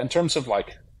yeah, in terms of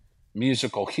like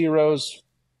musical heroes,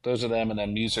 those are them. And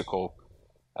then musical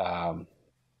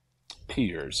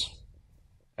peers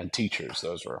and teachers,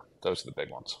 those are the big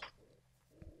ones.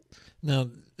 Now,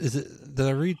 did I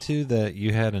read too that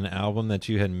you had an album that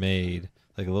you had made,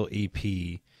 like a little EP,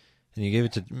 and you gave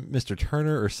it to Mr.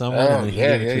 Turner or someone, and then he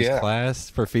gave it to his class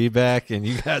for feedback, and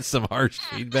you got some harsh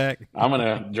feedback? I'm going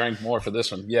to drink more for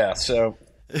this one. Yeah, so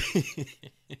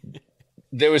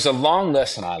there was a long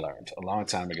lesson I learned a long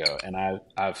time ago, and I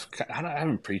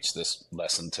haven't preached this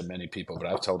lesson to many people, but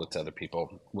I've told it to other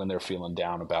people when they're feeling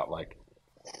down about like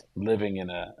living in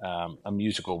a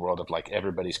musical world of like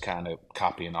everybody's kind of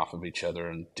copying off of each other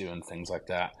and doing things like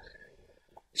that.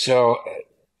 So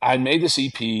I made this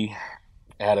EP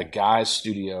at a guy's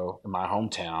studio in my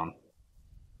hometown,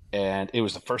 and it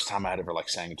was the first time I'd ever like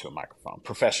sang into a microphone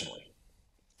professionally.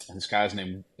 And this guy's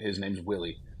his name's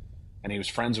Willie, and he was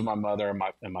friends with my mother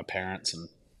and my parents, and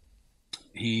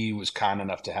he was kind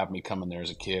enough to have me come in there as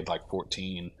a kid, like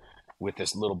 14, with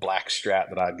this little black Strat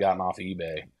that I'd gotten off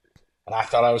eBay. And I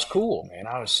thought I was cool, man.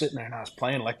 I was sitting there and I was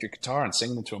playing electric guitar and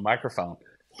singing into a microphone.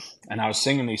 And I was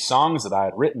singing these songs that I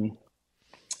had written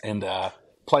and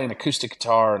playing acoustic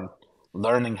guitar and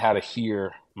learning how to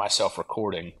hear myself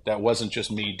recording. That wasn't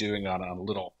just me doing it on a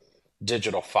little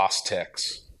digital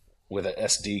Fostex with an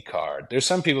SD card. There's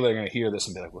some people that are going to hear this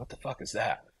and be like, what the fuck is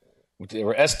that? They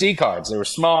were SD cards. They were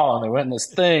small and they went in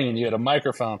this thing and you had a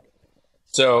microphone.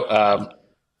 So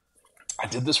I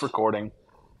did this recording.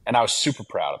 And I was super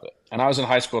proud of it. And I was in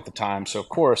high school at the time. So, of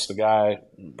course, the guy,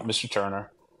 Mr.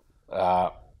 Turner,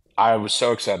 I was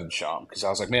so excited to show him because I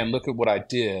was like, man, look at what I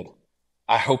did.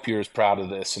 I hope you're as proud of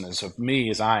this and as of me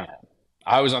as I am.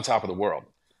 I was on top of the world.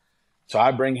 So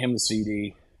I bring him the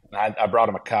CD, and I brought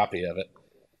him a copy of it.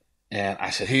 And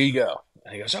I said, here you go.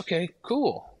 And he goes, okay,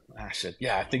 cool. And I said,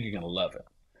 yeah, I think you're going to love it.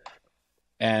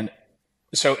 And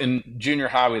so in junior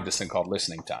high, we had this thing called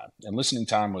listening time. And listening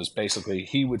time was basically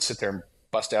he would sit there and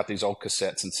bust out these old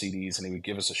cassettes and CDs, and he would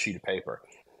give us a sheet of paper.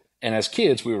 And as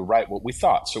kids, we would write what we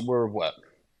thought. So we're,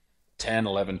 10,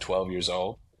 11, 12 years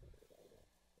old.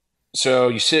 So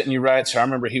you sit and you write. So I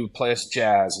remember he would play us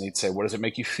jazz, and he'd say, what does it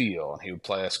make you feel? And he would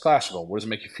play us classical. What does it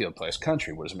make you feel? Play us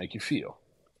country. What does it make you feel?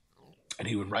 And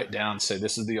he would write down and say,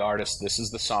 this is the artist, this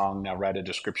is the song, now write a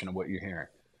description of what you're hearing.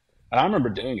 And I remember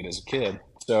doing it as a kid.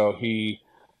 So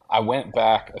I went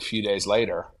back a few days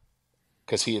later,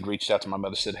 because he had reached out to my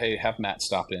mother, said, hey, have Matt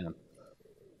stop in.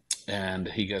 And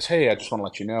he goes, hey, I just want to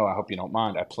let you know, I hope you don't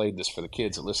mind, I played this for the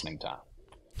kids at listening time.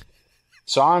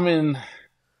 So I'm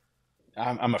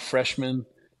a freshman,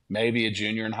 maybe a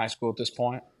junior in high school at this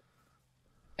point,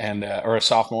 and or a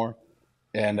sophomore.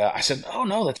 And I said, oh,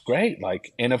 no, that's great.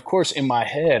 And of course, in my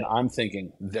head, I'm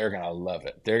thinking, they're going to love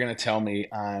it. They're going to tell me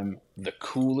I'm the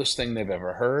coolest thing they've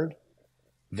ever heard.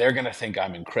 They're going to think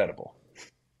I'm incredible.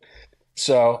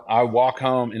 So I walk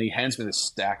home, and he hands me this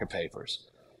stack of papers.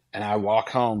 And I walk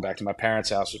home back to my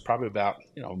parents' house. It's probably about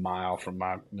a mile from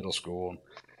my middle school.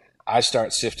 I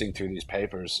start sifting through these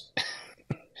papers.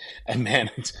 And man,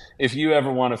 if you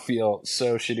ever want to feel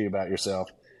so shitty about yourself,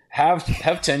 have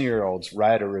 10-year-olds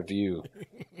write a review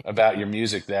about your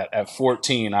music that at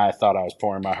 14 I thought I was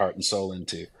pouring my heart and soul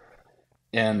into.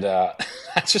 And I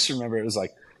just remember it was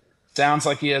like, sounds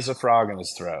like he has a frog in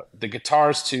his throat. The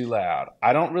guitar's too loud.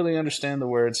 I don't really understand the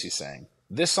words he's saying.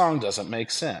 This song doesn't make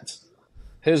sense.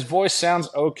 His voice sounds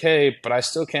okay, but I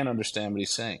still can't understand what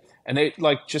he's saying. And they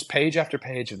like just page after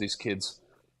page of these kids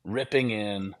ripping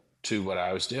in to what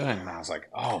I was doing. And I was like,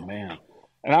 oh man.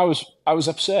 And I was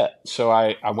upset. So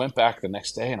I went back the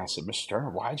next day and I said, Mr. Turner,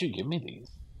 why'd you give me these?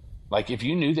 Like, if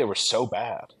you knew they were so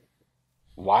bad,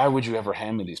 why would you ever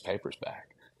hand me these papers back?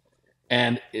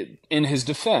 And in his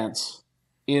defense,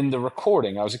 in the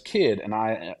recording, I was a kid and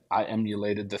I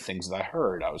emulated the things that I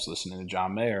heard. I was listening to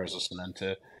John Mayer. I was listening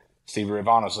to Stevie Ray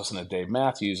Vaughan. I was listening to Dave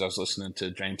Matthews. I was listening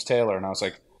to James Taylor. And I was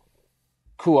like,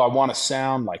 cool, I want to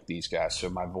sound like these guys. So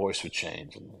my voice would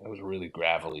change. And it was really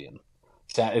gravelly. And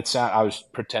I was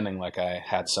pretending like I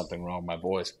had something wrong with my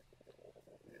voice.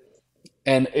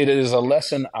 And it is a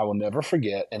lesson I will never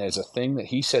forget. And it's a thing that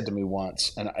he said to me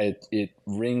once. And it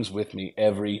rings with me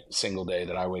every single day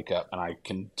that I wake up and I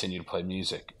continue to play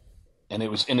music. And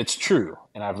it's true.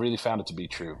 And I've really found it to be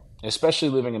true, especially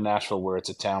living in Nashville, where it's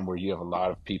a town where you have a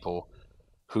lot of people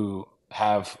who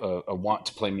have a want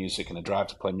to play music and a drive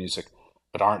to play music,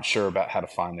 but aren't sure about how to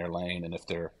find their lane. And if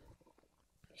they're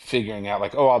figuring out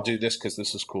like, oh, I'll do this because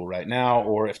this is cool right now,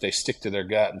 or if they stick to their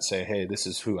gut and say, hey, this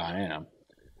is who I am.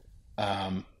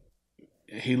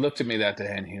 He looked at me that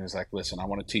day and he was like, listen, I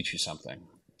want to teach you something.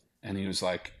 And he was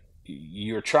like,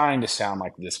 you're trying to sound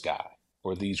like this guy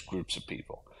or these groups of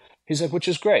people. He's like, which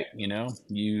is great. You know,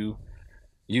 you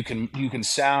can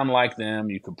sound like them.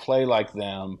 You can play like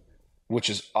them, which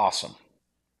is awesome.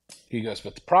 He goes,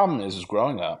 but the problem is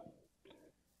growing up,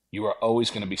 you are always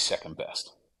going to be second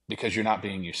best because you're not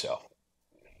being yourself.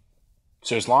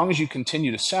 So as long as you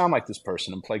continue to sound like this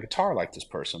person and play guitar like this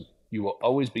person, you will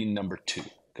always be number two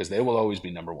because they will always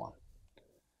be number one.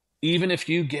 Even if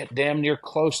you get damn near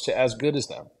close to as good as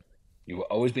them, you will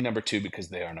always be number two because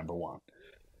they are number one.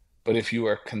 But if you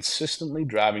are consistently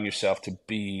driving yourself to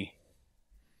be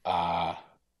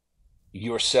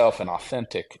yourself and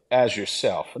authentic as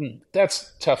yourself, and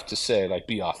that's tough to say, like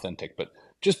be authentic, but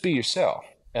just be yourself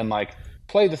and like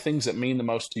play the things that mean the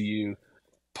most to you,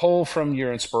 pull from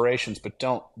your inspirations, but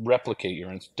don't replicate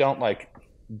don't like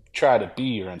try to be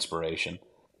your inspiration,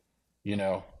 you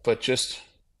know, but just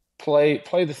play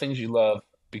the things you love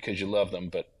because you love them,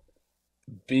 but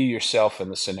be yourself in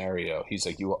the scenario. He's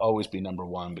like, you will always be number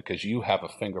one because you have a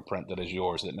fingerprint that is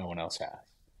yours that no one else has.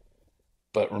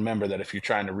 But remember that if you're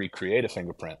trying to recreate a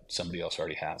fingerprint, somebody else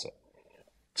already has it.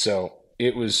 So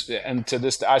it was, and to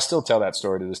this, I still tell that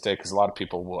story to this day because a lot of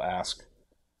people will ask,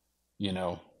 you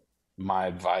know, my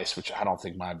advice, which I don't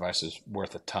think my advice is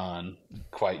worth a ton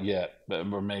quite yet,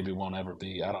 or maybe won't ever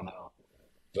be. I don't know.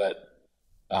 But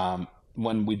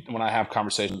when I have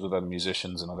conversations with other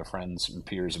musicians and other friends and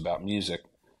peers about music,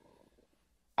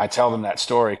 I tell them that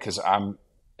story because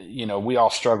we all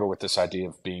struggle with this idea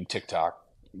of being TikTok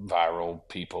viral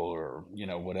people or, you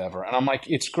know, whatever. And I'm like,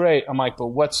 it's great. I'm like, but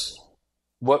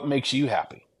what makes you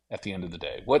happy at the end of the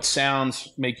day? What sounds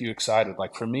make you excited?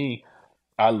 Like for me,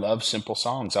 I love simple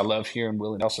songs. I love hearing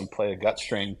Willie Nelson play a gut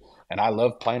string, and I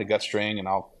love playing a gut string, and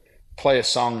I'll play a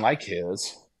song like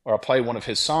his, or I'll play one of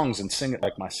his songs and sing it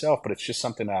like myself, but it's just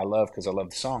something that I love because I love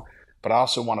the song. But I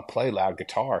also want to play loud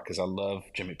guitar because I love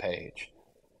Jimmy Page,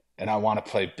 and I want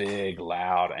to play big,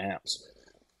 loud amps.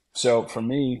 So for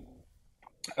me,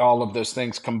 all of those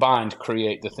things combined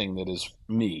create the thing that is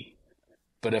me.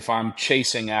 But if I'm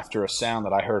chasing after a sound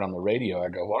that I heard on the radio, I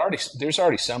go, well, there's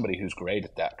already somebody who's great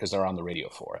at that because they're on the radio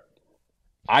for it.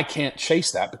 I can't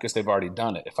chase that because they've already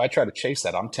done it. If I try to chase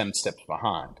that, I'm 10 steps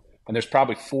behind. And there's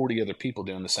probably 40 other people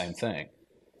doing the same thing.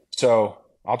 So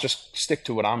I'll just stick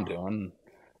to what I'm doing.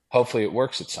 Hopefully it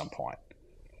works at some point.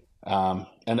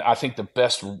 And I think the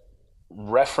best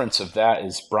reference of that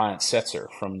is Brian Setzer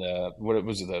from the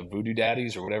Voodoo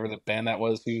Daddies or whatever the band that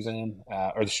was he was in,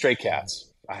 or the Stray Cats.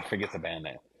 I forget the band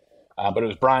name, but it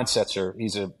was Brian Setzer.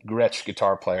 He's a Gretsch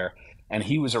guitar player, and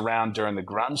he was around during the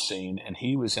grunge scene, and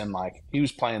he was in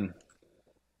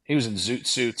zoot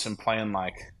suits and playing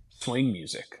like swing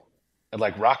music and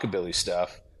like rockabilly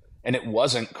stuff, and it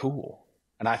wasn't cool.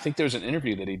 And I think there's an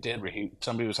interview that he did where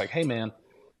somebody was like, hey man,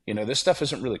 you know, this stuff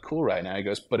isn't really cool right now. He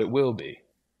goes, but it will be.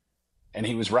 And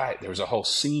he was right. There was a whole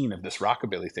scene of this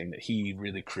rockabilly thing that he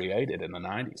really created in the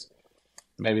 90s.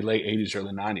 Maybe late 80s,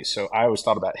 early 90s. So I always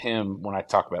thought about him when I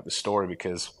talk about this story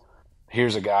because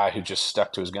here's a guy who just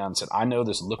stuck to his gun and said, I know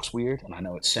this looks weird and I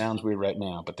know it sounds weird right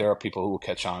now, but there are people who will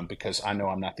catch on because I know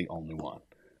I'm not the only one.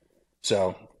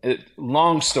 So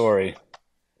long story.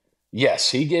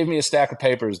 Yes, he gave me a stack of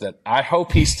papers that I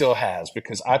hope he still has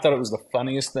because I thought it was the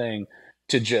funniest thing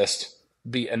to just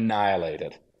be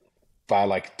annihilated by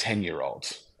like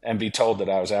 10-year-olds and be told that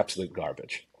I was absolute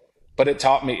garbage. But it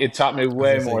taught me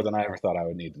way more than I ever thought I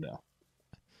would need to know.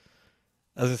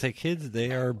 I was gonna say, kids,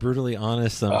 they are brutally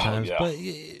honest sometimes, yeah. but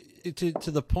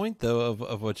to the point though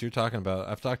of what you're talking about,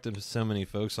 I've talked to so many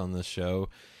folks on this show,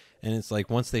 and it's like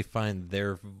once they find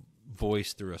their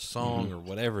voice through a song or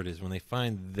whatever it is, when they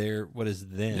find their what is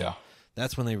them,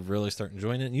 that's when they really start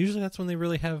enjoying it, and usually that's when they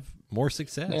really have more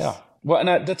success. Yeah. Well,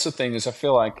 and that's the thing is, I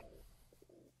feel like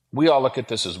we all look at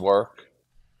this as work,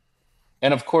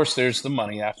 and of course, there's the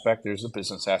money aspect, there's the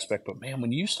business aspect, but man,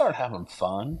 when you start having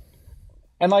fun.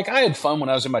 And like I had fun when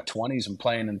I was in my 20s and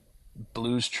playing in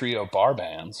blues trio bar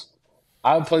bands.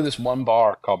 I would play this one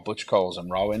bar called Butch Cole's in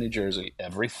Rahway, New Jersey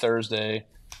every Thursday.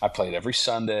 I played every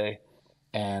Sunday,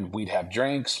 and we'd have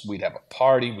drinks, we'd have a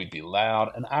party, we'd be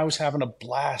loud, and I was having a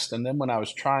blast. And then when I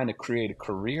was trying to create a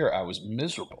career, I was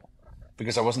miserable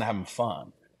because I wasn't having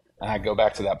fun. And I'd go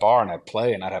back to that bar and I'd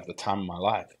play and I'd have the time of my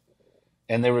life.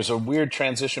 And there was a weird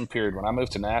transition period when I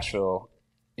moved to Nashville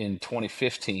in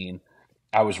 2015.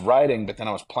 I was writing, but then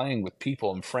I was playing with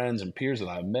people and friends and peers that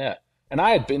I met. And I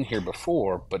had been here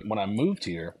before, but when I moved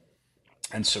here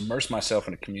and submersed myself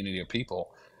in a community of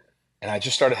people, and I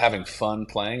just started having fun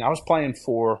playing. I was playing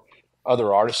for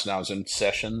other artists, and I was in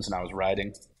sessions, and I was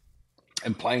writing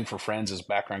and playing for friends as a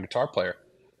background guitar player.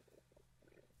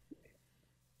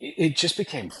 It just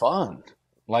became fun.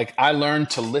 Like I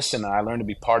learned to listen, and I learned to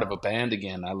be part of a band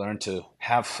again. I learned to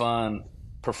have fun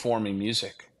performing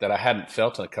music that I hadn't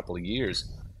felt in a couple of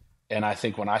years. And I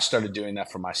think when I started doing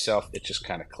that for myself, it just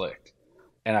kind of clicked.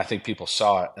 And I think people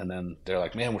saw it and then they're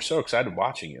like, man, we're so excited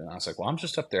watching you. And I was like, well, I'm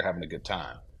just up there having a good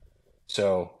time.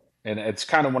 So, and it's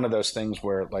kind of one of those things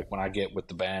where like when I get with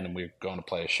the band and we're going to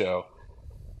play a show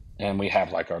and we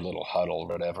have like our little huddle or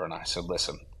whatever. And I said,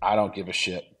 listen, I don't give a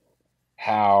shit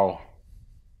how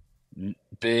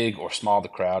big or small the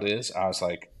crowd is. I was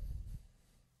like,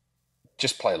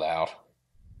 just play loud.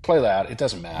 Play loud. It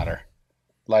doesn't matter.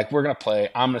 Like we're going to play,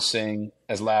 I'm going to sing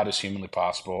as loud as humanly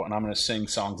possible. And I'm going to sing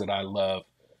songs that I love.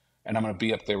 And I'm going to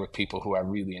be up there with people who I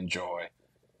really enjoy.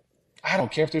 I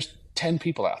don't care if there's 10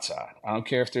 people outside. I don't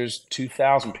care if there's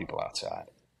 2,000 people outside.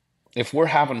 If we're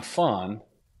having fun,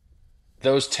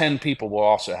 those 10 people will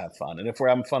also have fun. And if we're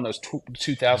having fun, those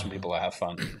 2,000 people will have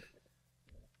fun.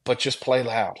 But just play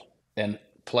loud and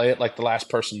play it like the last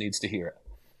person needs to hear it.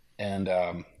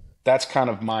 And, that's kind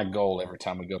of my goal every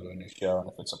time we go to a new show, and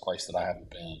if it's a place that I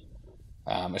haven't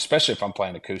been, especially if I'm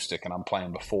playing acoustic and I'm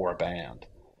playing before a band.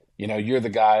 You know, you're the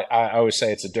guy, I always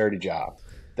say it's a dirty job.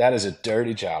 That is a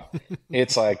dirty job.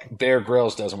 It's like Bear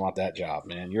Grylls doesn't want that job,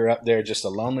 man. You're up there just a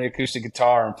lonely acoustic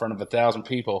guitar in front of 1,000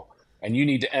 people, and you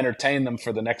need to entertain them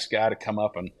for the next guy to come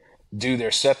up and do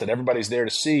their set that everybody's there to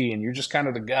see, and you're just kind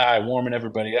of the guy warming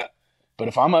everybody up. But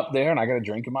if I'm up there and I got a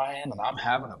drink in my hand and I'm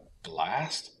having a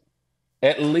blast,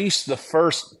 at least the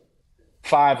first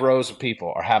 5 rows of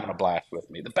people are having a blast with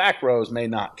me. The back rows may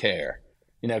not care,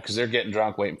 you know, because they're getting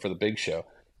drunk waiting for the big show.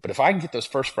 But if I can get those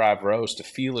first 5 rows to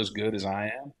feel as good as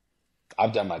I am,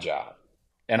 I've done my job.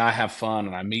 And I have fun,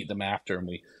 and I meet them after, and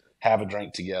we have a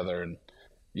drink together. And,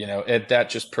 you know, that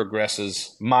just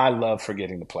progresses my love for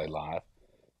getting to play live.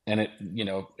 And it, you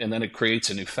know, and then it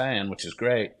creates a new fan, which is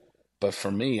great. But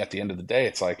for me, at the end of the day,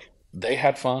 it's like they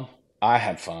had fun. I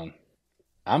had fun.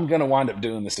 I'm going to wind up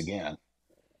doing this again,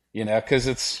 you know, because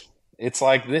it's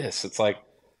like this. It's like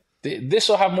this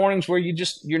will have mornings where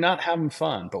you're not having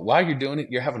fun, but while you're doing it,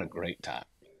 you're having a great time.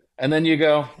 And then you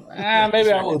go,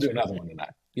 maybe I will do another one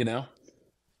tonight, you know?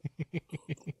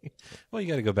 Well, you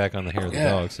got to go back on the hair of the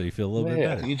dog so you feel a little bit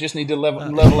better. You just need to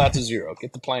level out to zero,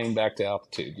 get the plane back to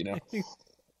altitude, you know?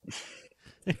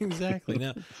 Exactly.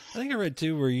 Now, I think I read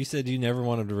too where you said you never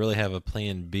wanted to really have a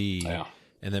plan B. Yeah.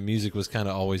 And that music was kind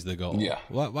of always the goal. Yeah.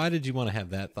 Why did you want to have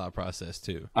that thought process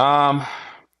too? I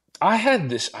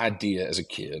had this idea as a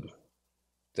kid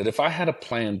that if I had a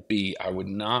plan B, I would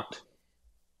not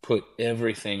put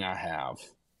everything I have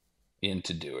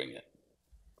into doing it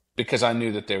because I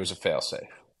knew that there was a fail-safe,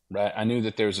 right? I knew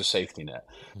that there was a safety net.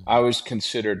 Mm-hmm. I always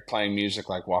considered playing music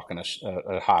like walking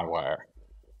a high wire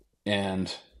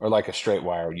or like a straight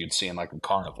wire you'd see in like a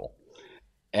carnival.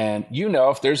 And you know,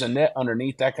 if there's a net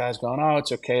underneath, that guy's going, oh,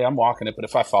 it's okay, I'm walking it, but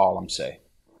if I fall, I'm safe.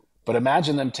 But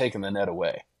imagine them taking the net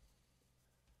away.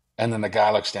 And then the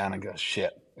guy looks down and goes,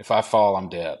 shit, if I fall, I'm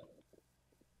dead.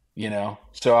 You know?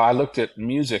 So I looked at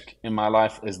music in my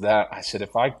life as that. I said,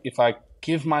 if I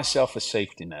give myself a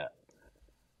safety net,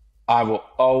 I will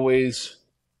always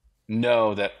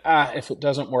know that, if it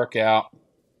doesn't work out,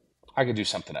 I could do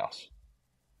something else.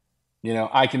 You know,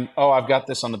 I've got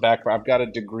this on the back, I've got a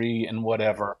degree in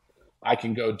whatever. I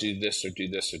can go do this or do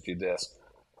this or do this.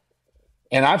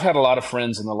 And I've had a lot of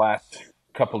friends in the last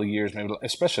couple of years, maybe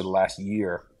especially the last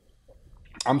year.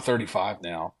 I'm 35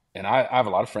 now. And I have a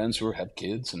lot of friends who have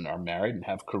kids and are married and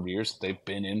have careers that they've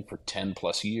been in for 10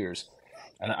 plus years.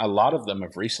 And a lot of them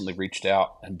have recently reached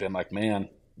out and been like, man,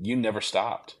 you never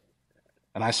stopped.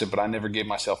 And I said, but I never gave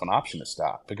myself an option to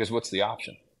stop, because what's the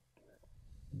option?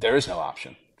 There is no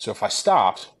option. So if I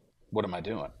stopped, what am I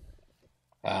doing?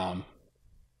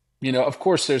 Of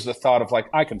course, there's the thought of like,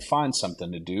 I can find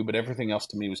something to do, but everything else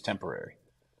to me was temporary.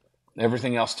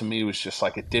 Everything else to me was just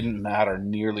like, it didn't matter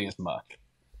nearly as much.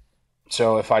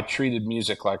 So if I treated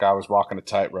music like I was walking a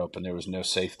tightrope and there was no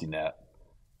safety net,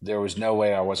 there was no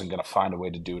way I wasn't going to find a way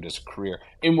to do it as a career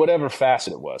in whatever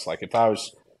facet it was. Like if I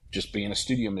was just being a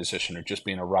studio musician or just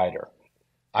being a writer,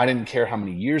 I didn't care how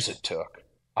many years it took.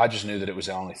 I just knew that it was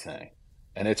the only thing.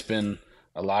 And it's been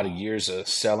a lot of years of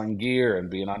selling gear and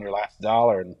being on your last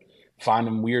dollar and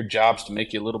finding weird jobs to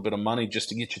make you a little bit of money just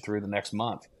to get you through the next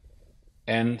month.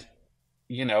 And,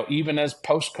 even as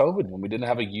post-COVID, when we didn't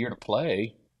have a year to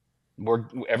play,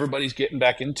 everybody's getting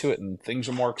back into it and things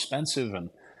are more expensive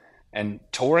and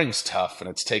touring's tough and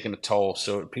it's taken a toll.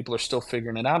 So people are still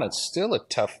figuring it out. It's still a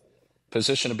tough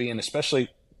position to be in, especially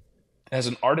as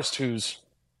an artist who's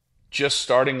just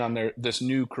starting on this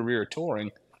new career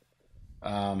touring.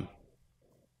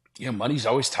 Money's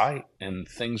always tight and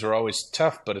things are always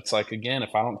tough, but it's like, again,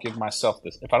 if I don't give myself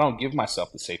the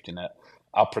safety net,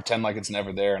 I'll pretend like it's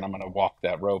never there and I'm going to walk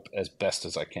that rope as best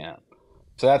as I can.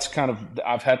 So that's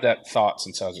I've had that thought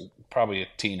since I was probably a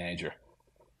teenager.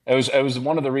 It was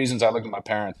one of the reasons I looked at my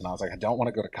parents and I was like, I don't want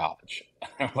to go to college.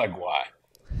 I'm like, why?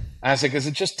 And I said, because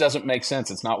it just doesn't make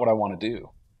sense. It's not what I want to do.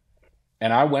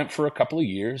 And I went for a couple of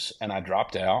years and I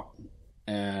dropped out.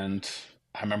 And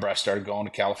I remember I started going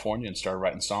to California and started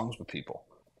writing songs with people.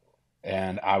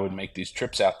 And I would make these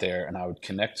trips out there and I would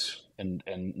connect and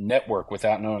network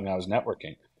without knowing I was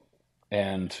networking.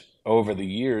 And over the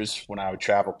years, when I would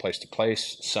travel place to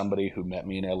place, somebody who met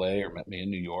me in LA or met me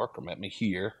in New York or met me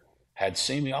here had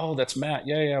seen me. Oh, that's Matt.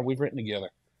 Yeah, we've written together.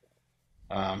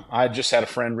 I just had a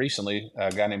friend recently,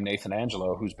 a guy named Nathan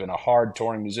Angelo, who's been a hard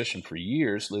touring musician for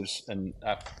years, lives in,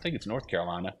 I think it's North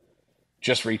Carolina,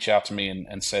 just reach out to me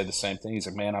and say the same thing. He's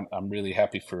like, man, I'm really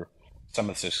happy for some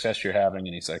of the success you're having.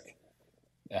 And he's like,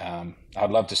 I'd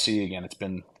love to see you again. It's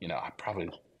been, probably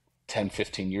 10,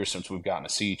 15 years since we've gotten to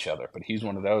see each other, but he's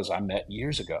one of those I met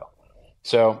years ago.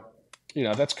 So,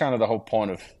 that's kind of the whole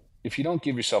point of, if you don't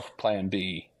give yourself a plan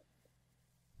B,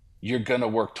 you're going to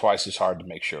work twice as hard to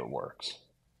make sure it works.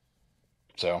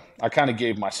 So I kind of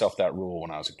gave myself that rule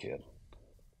when I was a kid.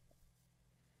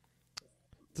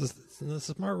 It's a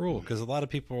smart rule, because a lot of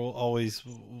people always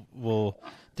will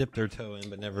dip their toe in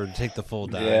but never take the full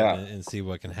dive and see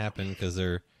what can happen, because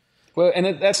they're... Well,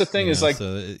 and that's the thing is, like,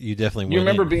 so you definitely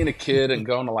remember being a kid and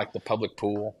going to like the public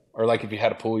pool, or like if you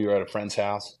had a pool, you were at a friend's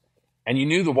house and you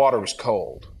knew the water was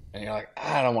cold and you're like,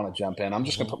 I don't want to jump in. I'm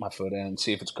just going to put my foot in and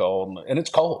see if it's cold. And it's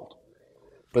cold.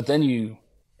 But then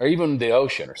or even the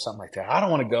ocean or something like that. I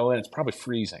don't want to go in. It's probably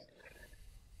freezing.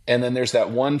 And then there's that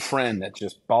one friend that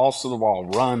just balls to the wall,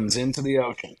 runs into the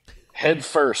ocean, head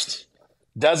first,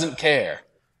 doesn't care.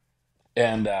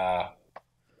 And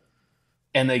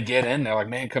they get in, they're like,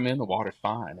 man, come in, the water's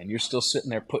fine. And you're still sitting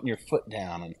there putting your foot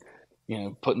down and,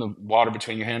 putting the water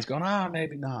between your hands going,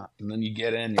 maybe not. And then you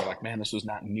get in, you're like, man, this was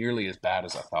not nearly as bad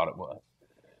as I thought it was.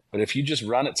 But if you just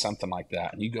run at something like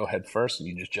that and you go head first and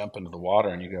you just jump into the water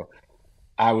and you go,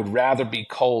 I would rather be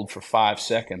cold for 5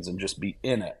 seconds and just be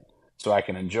in it so I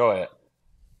can enjoy it.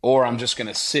 Or I'm just going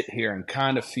to sit here and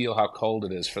kind of feel how cold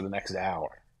it is for the next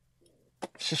hour.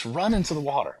 Just run into the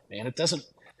water, man. It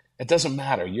doesn't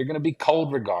matter. You're going to be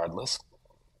cold regardless.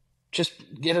 Just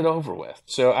get it over with.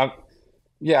 So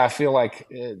I feel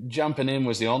like jumping in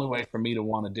was the only way for me to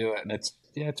want to do it. And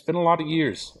it's been a lot of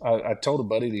years. I told a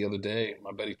buddy the other day,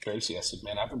 my buddy Tracy, I said,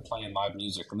 man, I've been playing live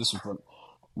music. And this was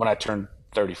when I turned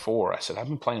 34. I said, I've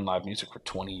been playing live music for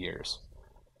 20 years.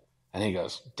 And he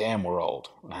goes, damn, we're old.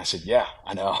 And I said, yeah,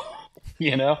 I know.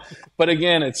 But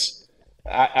again, it's,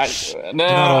 but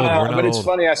it's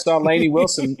funny. I saw Lainey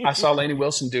Wilson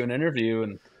do an interview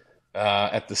and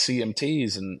at the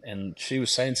CMTs, and she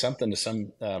was saying something to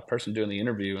some person doing the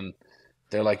interview, and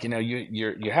they're like,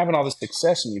 you're having all this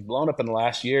success and you've blown up in the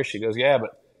last year. She goes, yeah,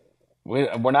 but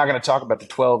we're not going to talk about the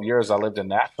 12 years I lived in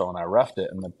Nashville and I roughed it,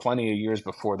 and the plenty of years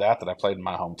before that I played in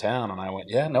my hometown. And I went,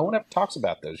 yeah, no one ever talks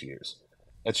about those years.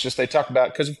 It's just they talk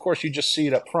about, because of course you just see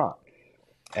it up front.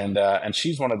 And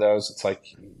she's one of those, it's like,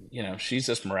 she's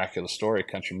this miraculous story of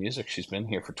country music. She's been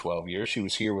here for 12 years. She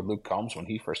was here with Luke Combs when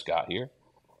he first got here.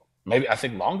 Maybe, I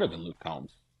think, longer than Luke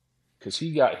Combs. Because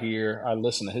he got here, I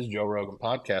listened to his Joe Rogan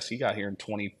podcast, he got here in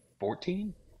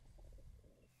 2014.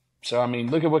 So, I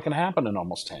mean, look at what can happen in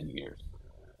almost 10 years.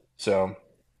 So,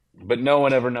 But no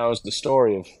one ever knows the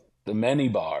story of the many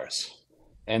bars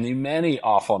and the many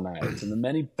awful nights and the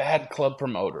many bad club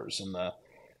promoters and the,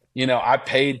 I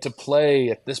paid to play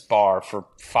at this bar for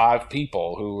 5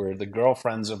 people who were the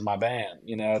girlfriends of my band.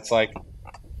 It's like,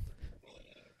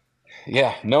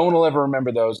 yeah, no one will ever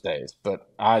remember those days, but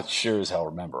I sure as hell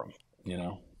remember them.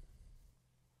 Well,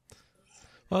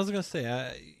 I was gonna say,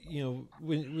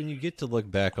 when you get to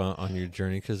look back on your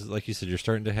journey, because like you said, you're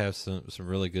starting to have some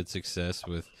really good success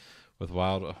with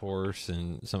Wild Horse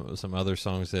and some other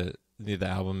songs that the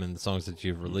album and the songs that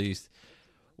you've released.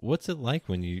 What's it like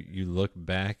when you look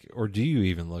back, or do you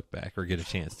even look back, or get a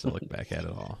chance to look back at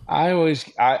it all?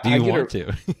 Do you want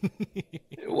to?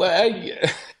 Well,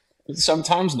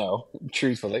 sometimes no,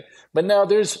 truthfully, but no.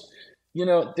 There's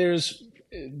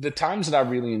the times that I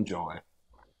really enjoy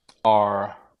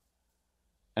are,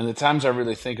 and the times I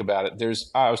really think about it.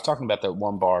 I was talking about that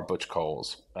one bar, Butch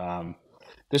Cole's.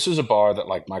 This was a bar that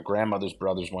like my grandmother's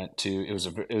brothers went to. It was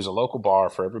a local bar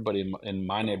for everybody in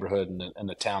my neighborhood and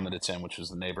the town that it's in, which was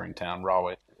the neighboring town,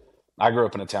 Rahway. I grew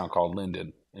up in a town called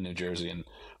Linden in New Jersey, and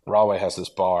Rahway has this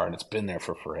bar, and it's been there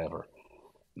for forever.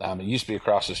 It used to be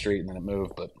across the street, and then it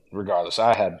moved. But regardless,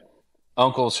 I had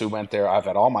uncles who went there. I've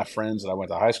had all my friends that I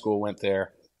went to high school went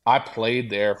there. I played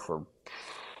there for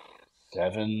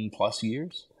 7+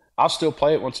 years. I'll still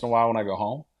play it once in a while when I go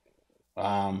home.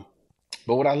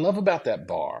 But what I love about that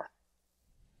bar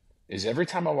is every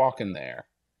time I walk in there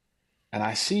and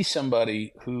I see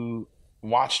somebody who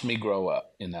watched me grow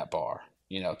up in that bar,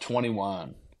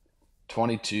 21,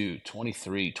 22,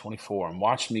 23, 24, and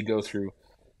watched me go through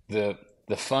the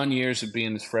fun years of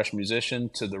being this fresh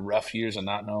musician to the rough years of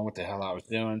not knowing what the hell I was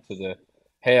doing, to the,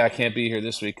 hey, I can't be here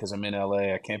this week because I'm in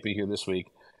LA. I can't be here this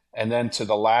week. And then to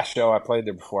the last show I played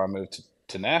there before I moved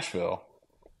to Nashville,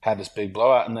 had this big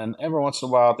blowout. And then every once in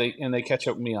a while, they catch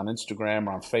up with me on Instagram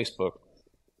or on Facebook.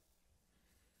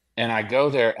 And I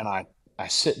go there and I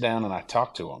sit down and I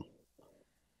talk to them.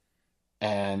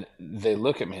 And they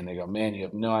look at me and they go, man, you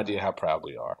have no idea how proud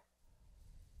we are.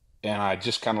 And I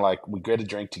just kind of like, we get a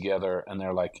drink together and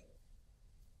they're like,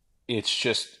 it's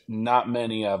just not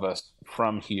many of us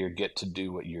from here get to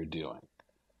do what you're doing.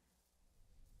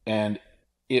 And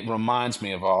it reminds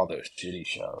me of all those shitty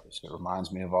shows. It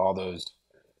reminds me of all those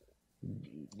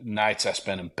nights I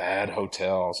spent in bad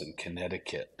hotels in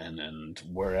Connecticut and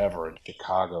wherever in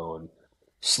Chicago, and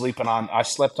I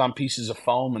slept on pieces of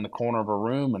foam in the corner of a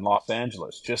room in Los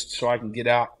Angeles just so I can get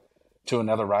out to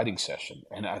another writing session.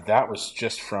 And that was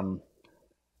just from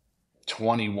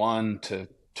 21 to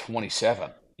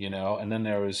 27, and then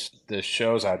there was the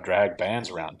shows I dragged bands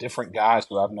around, different guys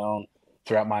who I've known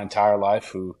throughout my entire life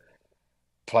who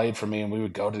played for me, and we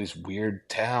would go to these weird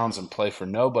towns and play for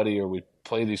nobody, or we'd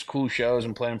play these cool shows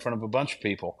and play in front of a bunch of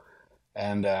people.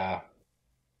 And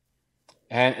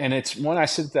it's when I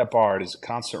sit at that bar, it is a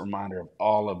constant reminder of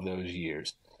all of those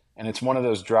years. And it's one of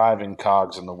those driving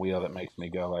cogs in the wheel that makes me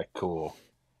go like, cool,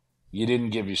 you didn't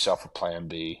give yourself a plan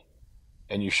B,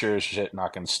 and you sure as shit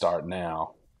not going to start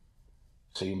now.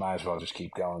 So you might as well just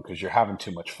keep going because you're having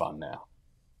too much fun now.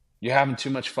 You're having too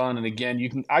much fun. And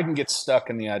again, I can get stuck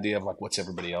in the idea of like, what's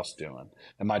everybody else doing?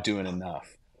 Am I doing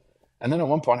enough? And then at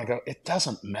one point I go, it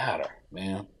doesn't matter,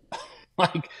 man.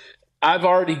 Like, I've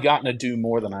already gotten to do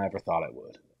more than I ever thought I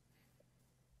would.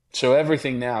 So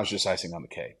everything now is just icing on the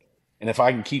cake. And if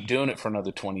I can keep doing it for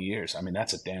another 20 years, I mean,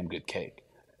 that's a damn good cake,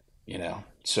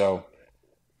 So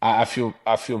I feel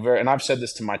very, and I've said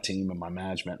this to my team and my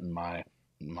management and my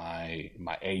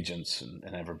agents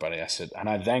and everybody. I said, and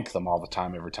I thank them all the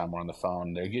time, every time we're on the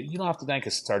phone. They go, you don't have to thank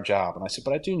us, it's our job. And I said,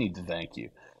 but I do need to thank you.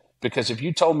 Because if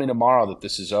you told me tomorrow that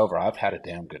this is over, I've had a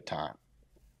damn good time.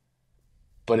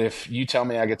 But if you tell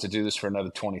me I get to do this for another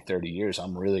 20, 30 years,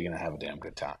 I'm really going to have a damn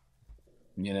good time.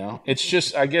 It's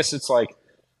just, I guess it's like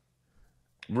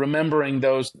remembering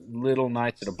those little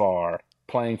nights at a bar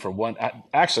playing for one.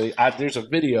 There's a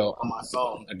video on my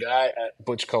phone. A guy at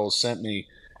Butch Cole's sent me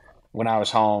when I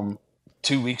was home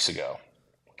 2 weeks ago.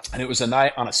 And it was on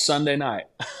a Sunday night.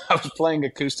 I was playing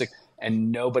acoustic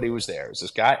and nobody was there. It was this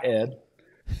guy, Ed,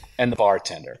 and the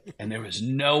bartender. And there was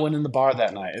no one in the bar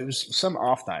that night. It was some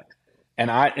off night. And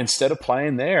instead of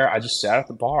playing there, I just sat at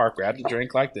the bar, grabbed a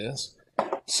drink like this,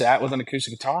 sat with an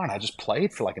acoustic guitar, and I just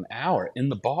played for like an hour in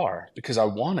the bar because I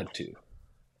wanted to.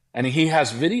 And he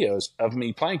has videos of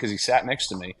me playing because he sat next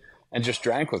to me and just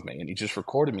drank with me. And he just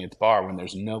recorded me at the bar when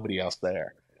there's nobody else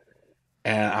there.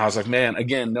 And I was like, man,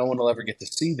 again, no one will ever get to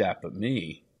see that but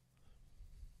me.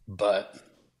 But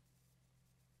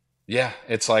yeah,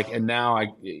 it's like, and now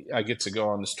I get to go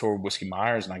on this tour with Whiskey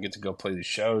Myers and I get to go play these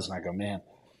shows. And I go, man,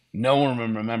 no one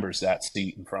remembers that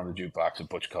seat in front of the jukebox at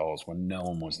Butch Cole's when no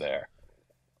one was there.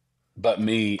 but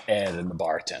me, Ed, and the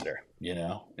bartender. You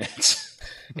know,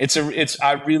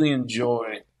 I really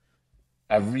enjoy.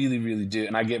 I really, really do,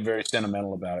 and I get very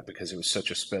sentimental about it because it was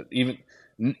such a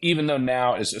even though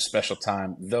now is a special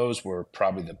time, those were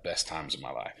probably the best times of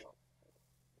my life.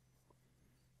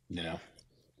 You know,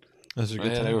 those are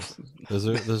good times.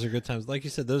 Those are good times. Like you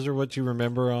said, those are what you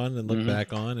remember on and look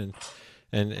back on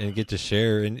and get to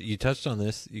share. And you touched on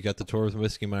this. You got the tour with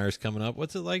Whiskey Myers coming up.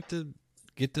 What's it like to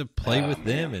get to play with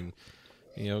them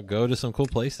and go to some cool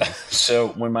places? So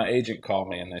when my agent called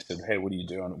me and they said, "Hey, what are you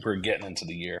doing?" We're getting into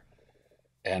the year.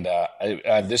 And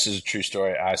this is a true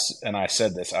story. I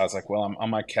said this. I was like, well, I'm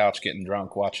on my couch getting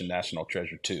drunk watching National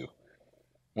Treasure 2.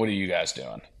 What are you guys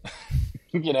doing?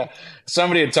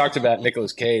 Somebody had talked about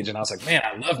Nicolas Cage, and I was like, man,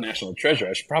 I love National Treasure.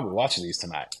 I should probably watch these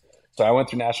tonight. So I went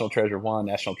through National Treasure 1.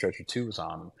 National Treasure 2 was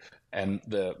on. And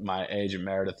my agent,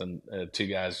 Meredith, and two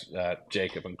guys,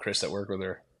 Jacob and Chris that work with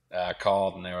her,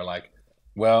 called, and they were like,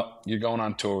 well, you're going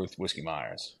on tour with Whiskey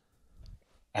Myers.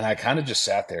 And I kind of just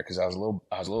sat there because I was a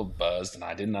little buzzed and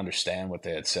I didn't understand what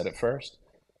they had said at first.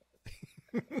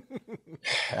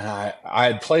 And I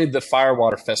had played the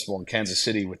Firewater Festival in Kansas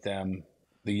City with them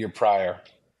the year prior,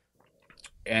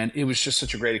 and it was just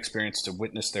such a great experience to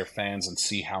witness their fans and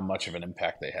see how much of an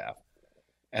impact they have.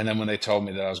 And then when they told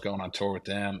me that I was going on tour with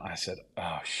them, I said,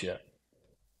 "Oh shit!"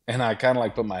 And I kind of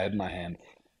like put my head in my hand,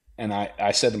 and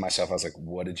I said to myself, I was like,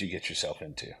 "What did you get yourself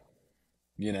into?"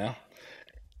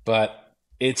 But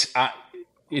it's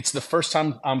the first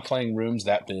time I'm playing rooms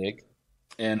that big,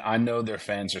 and I know their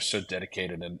fans are so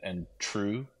dedicated and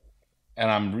true, and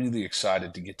I'm really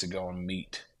excited to get to go and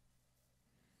meet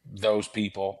those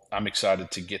people. I'm excited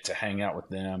to get to hang out with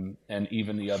them and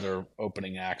even the other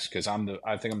opening acts, because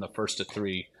I think I'm the first of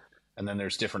 3, and then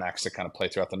there's different acts that kind of play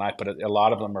throughout the night, but a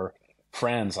lot of them are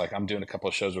friends. Like I'm doing a couple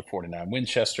of shows with 49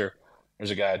 Winchester. There's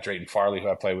a guy, Drayton Farley, who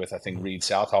I play with. I think Reed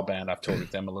Southall Band. I've toured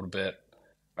with them a little bit.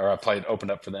 Or I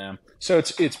opened up for them. So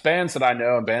it's bands that I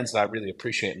know and bands that I really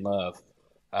appreciate and love,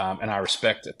 and I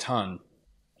respect a ton.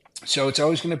 So it's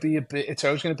always going to be a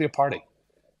party,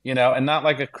 and not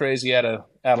like a crazy out of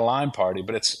line party,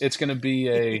 but it's going to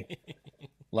be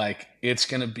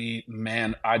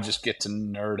man, I just get to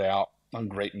nerd out on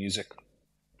great music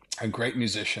and great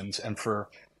musicians, and for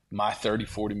my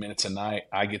 30-40 minutes a night,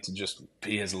 I get to just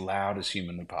be as loud as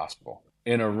humanly possible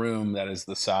in a room that is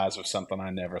the size of something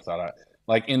I never thought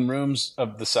like in rooms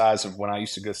of the size of when I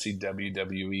used to go see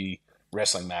WWE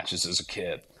wrestling matches as a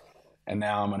kid. And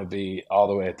now I'm going to be all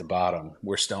the way at the bottom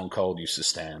where Stone Cold used to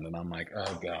stand. And I'm like,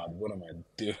 oh God, what am I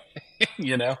doing?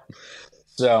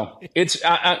 So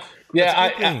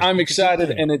I'm excited.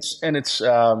 And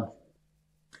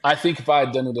I think if I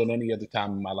had done it at any other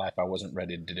time in my life, I wasn't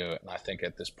ready to do it. And I think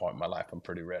at this point in my life, I'm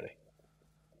pretty ready.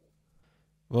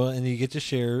 Well, and you get to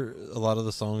share a lot of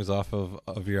the songs off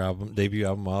of your debut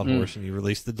album, Wild Horse, and you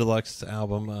released the deluxe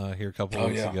album here a couple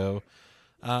weeks ago.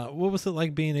 What was it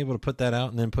like being able to put that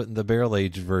out and then putting the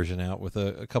barrel-aged version out with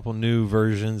a couple new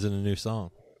versions and a new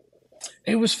song?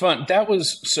 It was fun.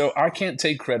 So I can't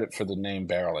take credit for the name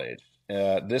Barrel Age.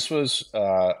 This was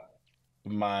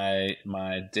my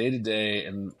day-to-day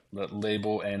and the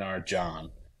label A&R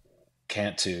John,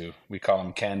 Can't-To. We call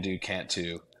him Can Do,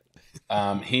 Can't-To.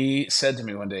 He said to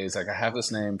me one day, he's like, I have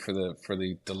this name for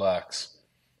the deluxe.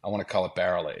 I want to call it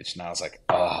Barrel Age. And I was like,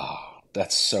 oh,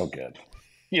 that's so good.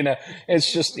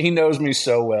 It's just, he knows me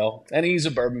so well, and he's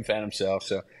a bourbon fan himself.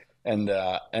 So, and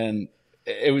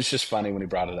it was just funny when he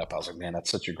brought it up. I was like, man,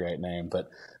 that's such a great name. But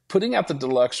putting out the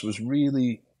deluxe was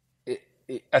really,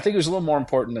 I think it was a little more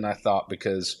important than I thought,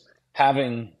 because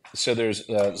there's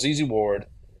ZZ Ward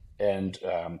and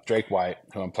Drake White,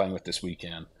 who I'm playing with this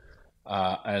weekend,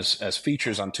 as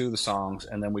features on 2 of the songs,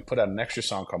 and then we put out an extra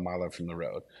song called My Love from the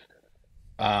Road.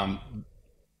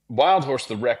 Wild Horse,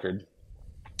 the record,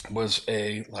 was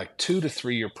a 2 to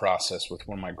 3 year process with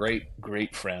one of my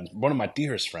great friends, one of my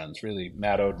dearest friends, really,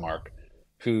 Matt Odemark,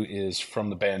 who is from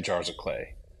the band Jars of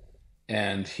Clay.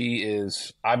 And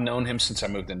I've known him since I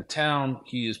moved into town.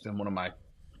 He has been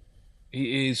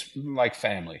he's like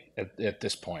family at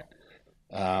this point.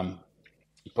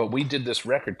 But we did this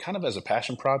record kind of as a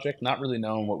passion project, not really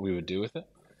knowing what we would do with it.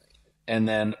 And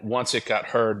then once it got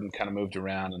heard and kind of moved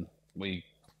around, and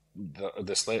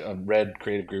this Red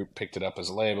Creative Group picked it up as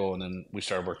a label, and then we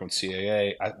started working with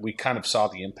CAA. We kind of saw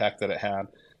the impact that it had.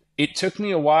 It took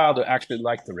me a while to actually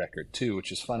like the record too,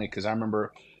 which is funny because I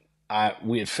remember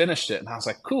we had finished it and I was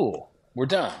like, cool, we're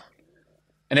done.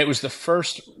 And it was the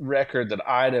first record that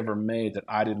I'd ever made that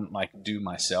I didn't do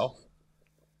myself.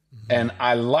 And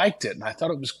I liked it, and I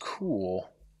thought it was cool,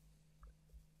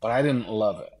 but I didn't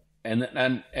love it.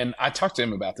 And I talked to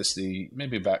him about this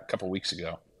maybe about a couple of weeks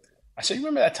ago, I said, you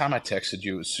remember that time I texted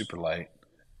you? It was super late.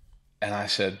 And I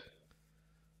said,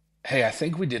 hey, I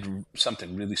think we did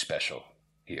something really special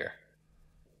here.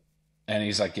 And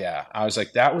he's like, yeah. I was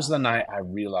like, that was the night I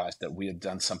realized that we had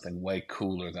done something way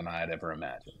cooler than I had ever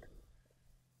imagined.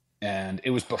 And it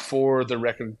was before the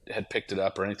record had picked it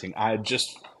up or anything. I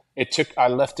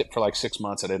left it for like 6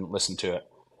 months. I didn't listen to it.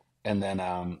 And then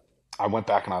I went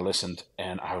back and I listened,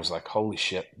 and I was like, holy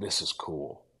shit, this is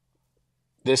cool.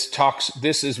 This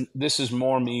is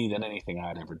more me than anything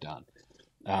I'd ever done.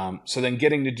 So then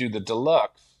getting to do the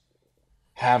deluxe,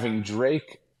 having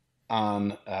Drake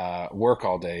on Work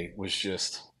All Day was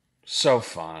just so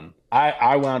fun.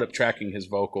 I wound up tracking his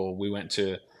vocal. We went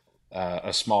to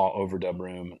a small overdub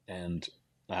room, and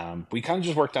we kind of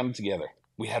just worked on it together.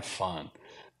 We had fun.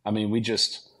 I mean, we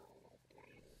just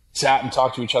sat and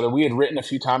talked to each other. We had written a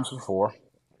few times before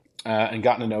and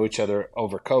gotten to know each other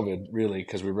over COVID, really,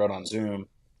 because we wrote on Zoom.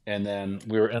 And then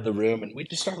we were in the room, and we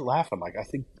just started laughing. Like,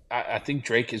 I think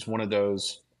Drake is one of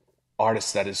those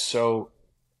artists that is so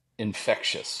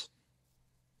infectious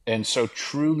and so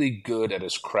truly good at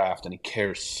his craft, and he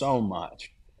cares so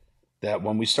much that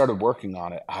when we started working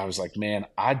on it, I was like, man,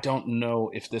 I don't know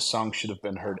if this song should have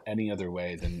been heard any other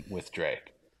way than with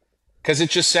Drake. Because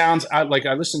it just sounds, I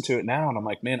listen to it now, and I'm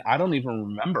like, man, I don't even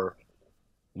remember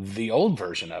the old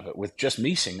version of it with just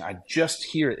me singing. I just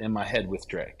hear it in my head with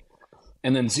Drake.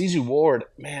 And then Zizi Ward,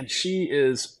 man, she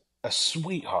is a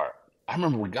sweetheart. I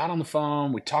remember we got on the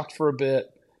phone, we talked for a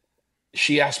bit.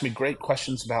 She asked me great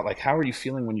questions about, like, how are you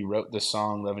feeling when you wrote this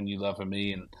song, Loving You, Loving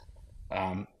Me? And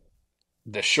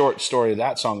the short story of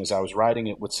that song is I was writing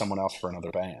it with someone else for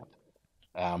another band.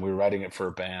 We were writing it for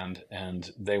a band, and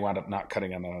they wound up not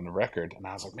cutting it on the record. And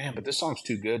I was like, man, but this song's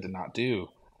too good to not do.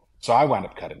 So I wound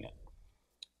up cutting it.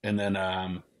 And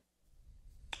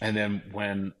then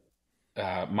when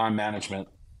my management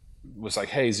was like,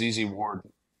 hey, ZZ Ward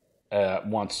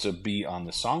wants to be on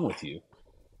the song with you,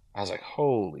 I was like,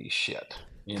 holy shit.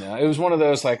 It was one of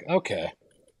those like, okay,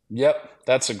 yep,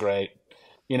 that's a great.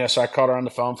 So I called her on the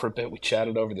phone for a bit. We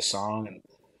chatted over the song, and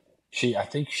I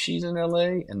think she's in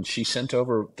LA, and she sent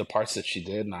over the parts that she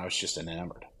did, and I was just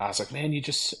enamored. I was like, man,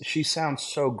 she sounds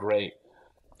so great.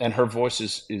 And her voice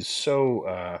is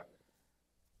so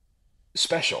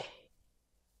special.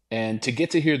 And to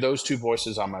get to hear those two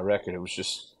voices on my record,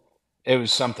 it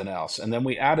was something else. And then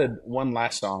we added one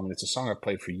last song. It's a song I've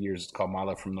played for years. It's called My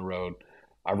Love from the Road.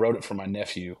 I wrote it for my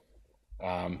nephew.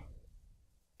 I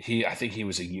think he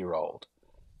was a year old.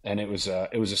 And it was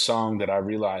a song that I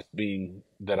realized, being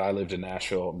that I lived in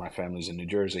Nashville, my family's in New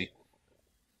Jersey,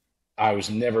 I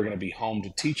was never going to be home to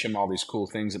teach him all these cool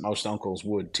things that most uncles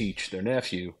would teach their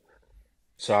nephew.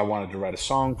 So I wanted to write a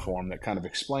song for him that kind of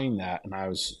explained that. And I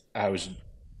was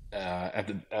at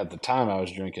the time I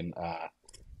was drinking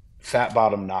Fat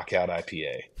Bottom Knockout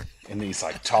IPA in these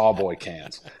like tall boy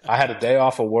cans. I had a day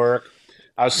off of work.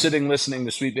 I was sitting listening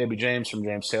to Sweet Baby James from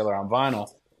James Taylor on vinyl.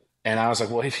 And I was like,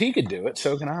 well, if he could do it,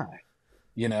 so can I,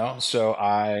 So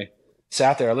I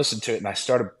sat there, I listened to it, and I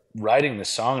started writing this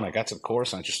song, and I got to the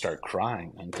chorus, and I just started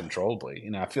crying uncontrollably.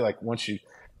 I feel like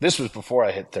this was before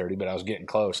I hit 30, but I was getting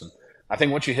close. And I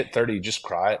think once you hit 30, you just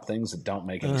cry at things that don't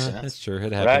make any sense. That's true.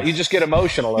 It happens. Right? You just get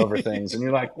emotional over things, and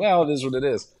you're like, well, it is what it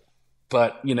is.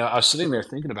 But, I was sitting there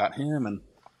thinking about him and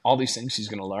all these things he's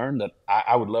going to learn that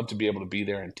I would love to be able to be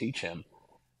there and teach him.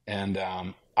 And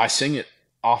I sing it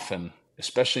often,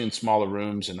 especially in smaller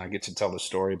rooms, and I get to tell the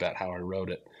story about how I wrote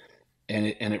it. And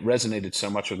it resonated so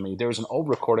much with me. There was an old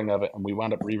recording of it, and we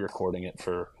wound up re-recording it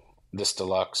for this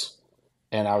deluxe.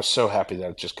 And I was so happy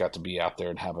that it just got to be out there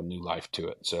and have a new life to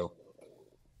it. So,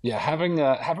 yeah, having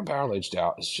Barrel Aged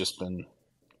Out has just been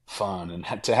fun.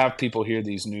 And to have people hear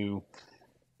these new,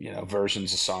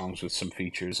 versions of songs with some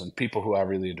features, and people who I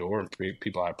really adore and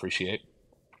people I appreciate.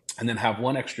 And then have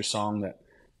one extra song that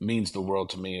means the world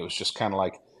to me. It was just kind of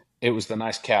like, it was the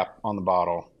nice cap on the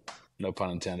bottle, no pun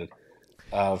intended,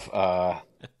 of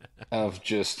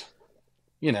just,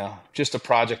 just a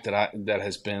project that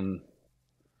has been,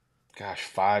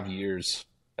 5 years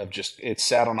of just, it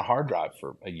sat on a hard drive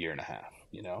for a year and a half.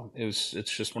 It's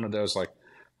just one of those, like,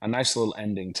 a nice little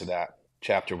ending to that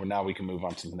chapter where now we can move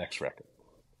on to the next record.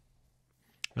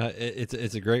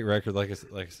 It's a great record. Like I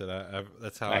said,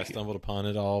 that's how I stumbled upon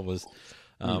it all. Was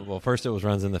well, first it was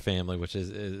Runs in the Family, which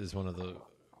is one of the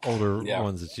older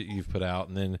ones that you've put out,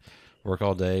 and then Work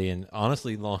All Day, and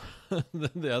honestly,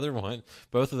 the other one.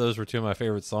 Both of those were two of my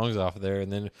favorite songs off of there.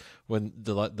 And then when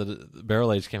the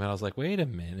Barrel Age came out, I was like, wait a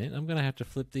minute, I'm gonna have to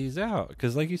flip these out,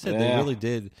 because, like you said, they really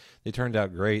did. They turned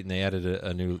out great, and they added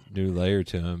a new layer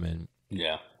to them,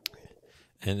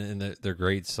 and they're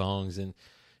great songs. And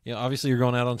obviously you're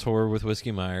going out on tour with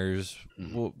Whiskey Myers,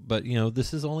 but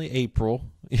this is only April.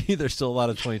 There's still a lot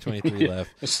of 2023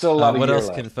 left. There's still a lot of what year else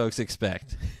left. can folks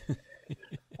expect?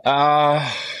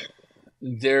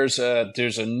 There's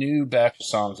a new batch of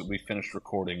songs that we finished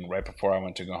recording right before I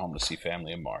went to go home to see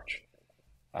family in March.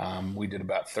 We did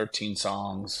about 13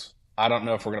 songs. I don't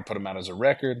know if we're going to put them out as a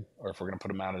record or if we're going to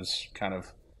put them out as kind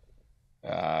of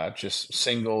just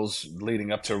singles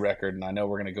leading up to a record. And I know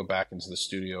we're going to go back into the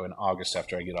studio in August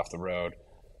after I get off the road.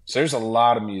 So there's a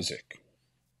lot of music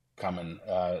coming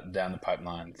down the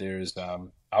pipeline.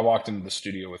 I walked into the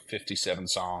studio with 57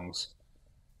 songs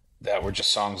that were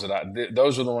just songs that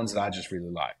those were the ones that I just really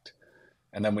liked.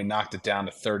 And then we knocked it down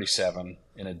to 37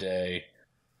 in a day.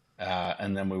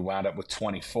 And then we wound up with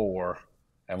 24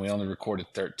 and we only recorded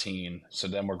 13. So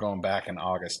then we're going back in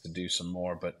August to do some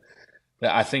more. But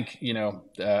I think,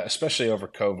 especially over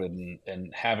COVID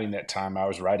and having that time, I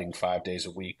was writing 5 days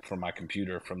a week from my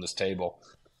computer from this table.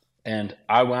 And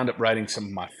I wound up writing some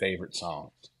of my favorite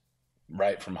songs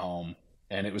right from home.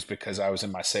 And it was because I was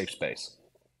in my safe space.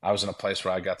 I was in a place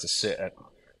where I got to sit at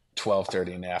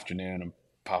 12:30 in the afternoon and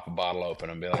pop a bottle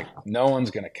open and be like, no one's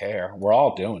going to care. We're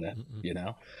all doing it,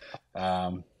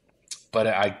 But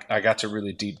I got to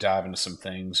really deep dive into some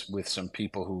things with some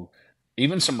people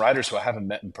even some writers who I haven't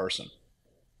met in person,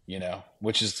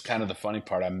 which is kind of the funny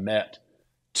part. I met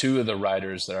two of the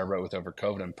writers that I wrote with over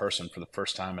COVID in person for the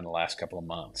first time in the last couple of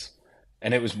months.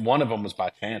 And one of them was by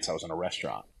chance. I was in a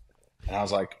restaurant and I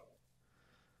was like,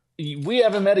 we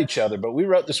haven't met each other, but we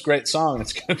wrote this great song.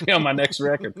 It's going to be on my next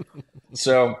record.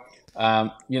 So,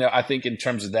 I think in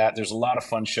terms of that, there's a lot of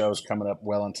fun shows coming up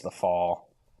well into the fall.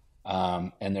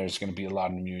 And there's going to be a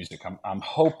lot of new music. I'm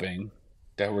hoping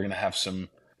that we're going to have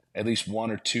at least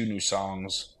one or two new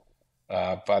songs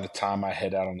by the time I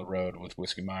head out on the road with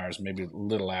Whiskey Myers, maybe a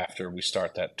little after we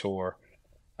start that tour.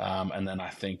 And then I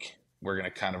think we're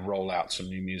going to kind of roll out some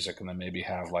new music and then maybe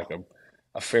have like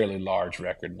a fairly large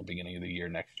record in the beginning of the year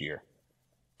next year.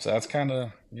 So that's kind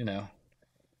of,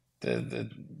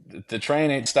 the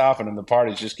train ain't stopping and the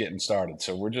party's just getting started.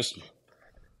 So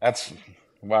that's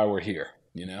why we're here,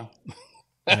 That's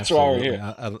Absolutely.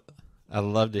 why we're here. I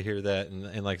love to hear that.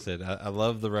 And like I said, I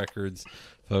love the records.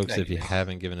 Folks, if you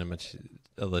haven't given them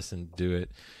a listen, do it.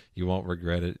 You won't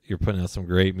regret it. You're putting out some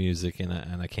great music, and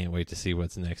I can't wait to see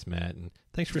what's next, Matt. And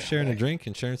thanks for sharing a drink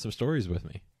and sharing some stories with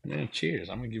me. Man, cheers.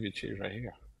 I'm going to give you a cheers right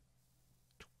here.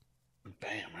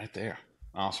 Bam, right there.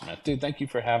 Awesome, man. Dude, thank you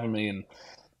for having me,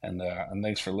 and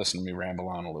thanks for listening to me ramble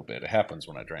on a little bit. It happens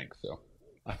when I drink, so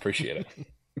I appreciate it.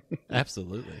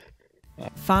 Absolutely.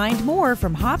 Find more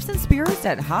from Hops and Spirits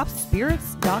at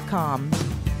hopspirits.com.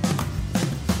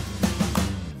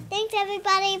 Thanks,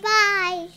 everybody. Bye.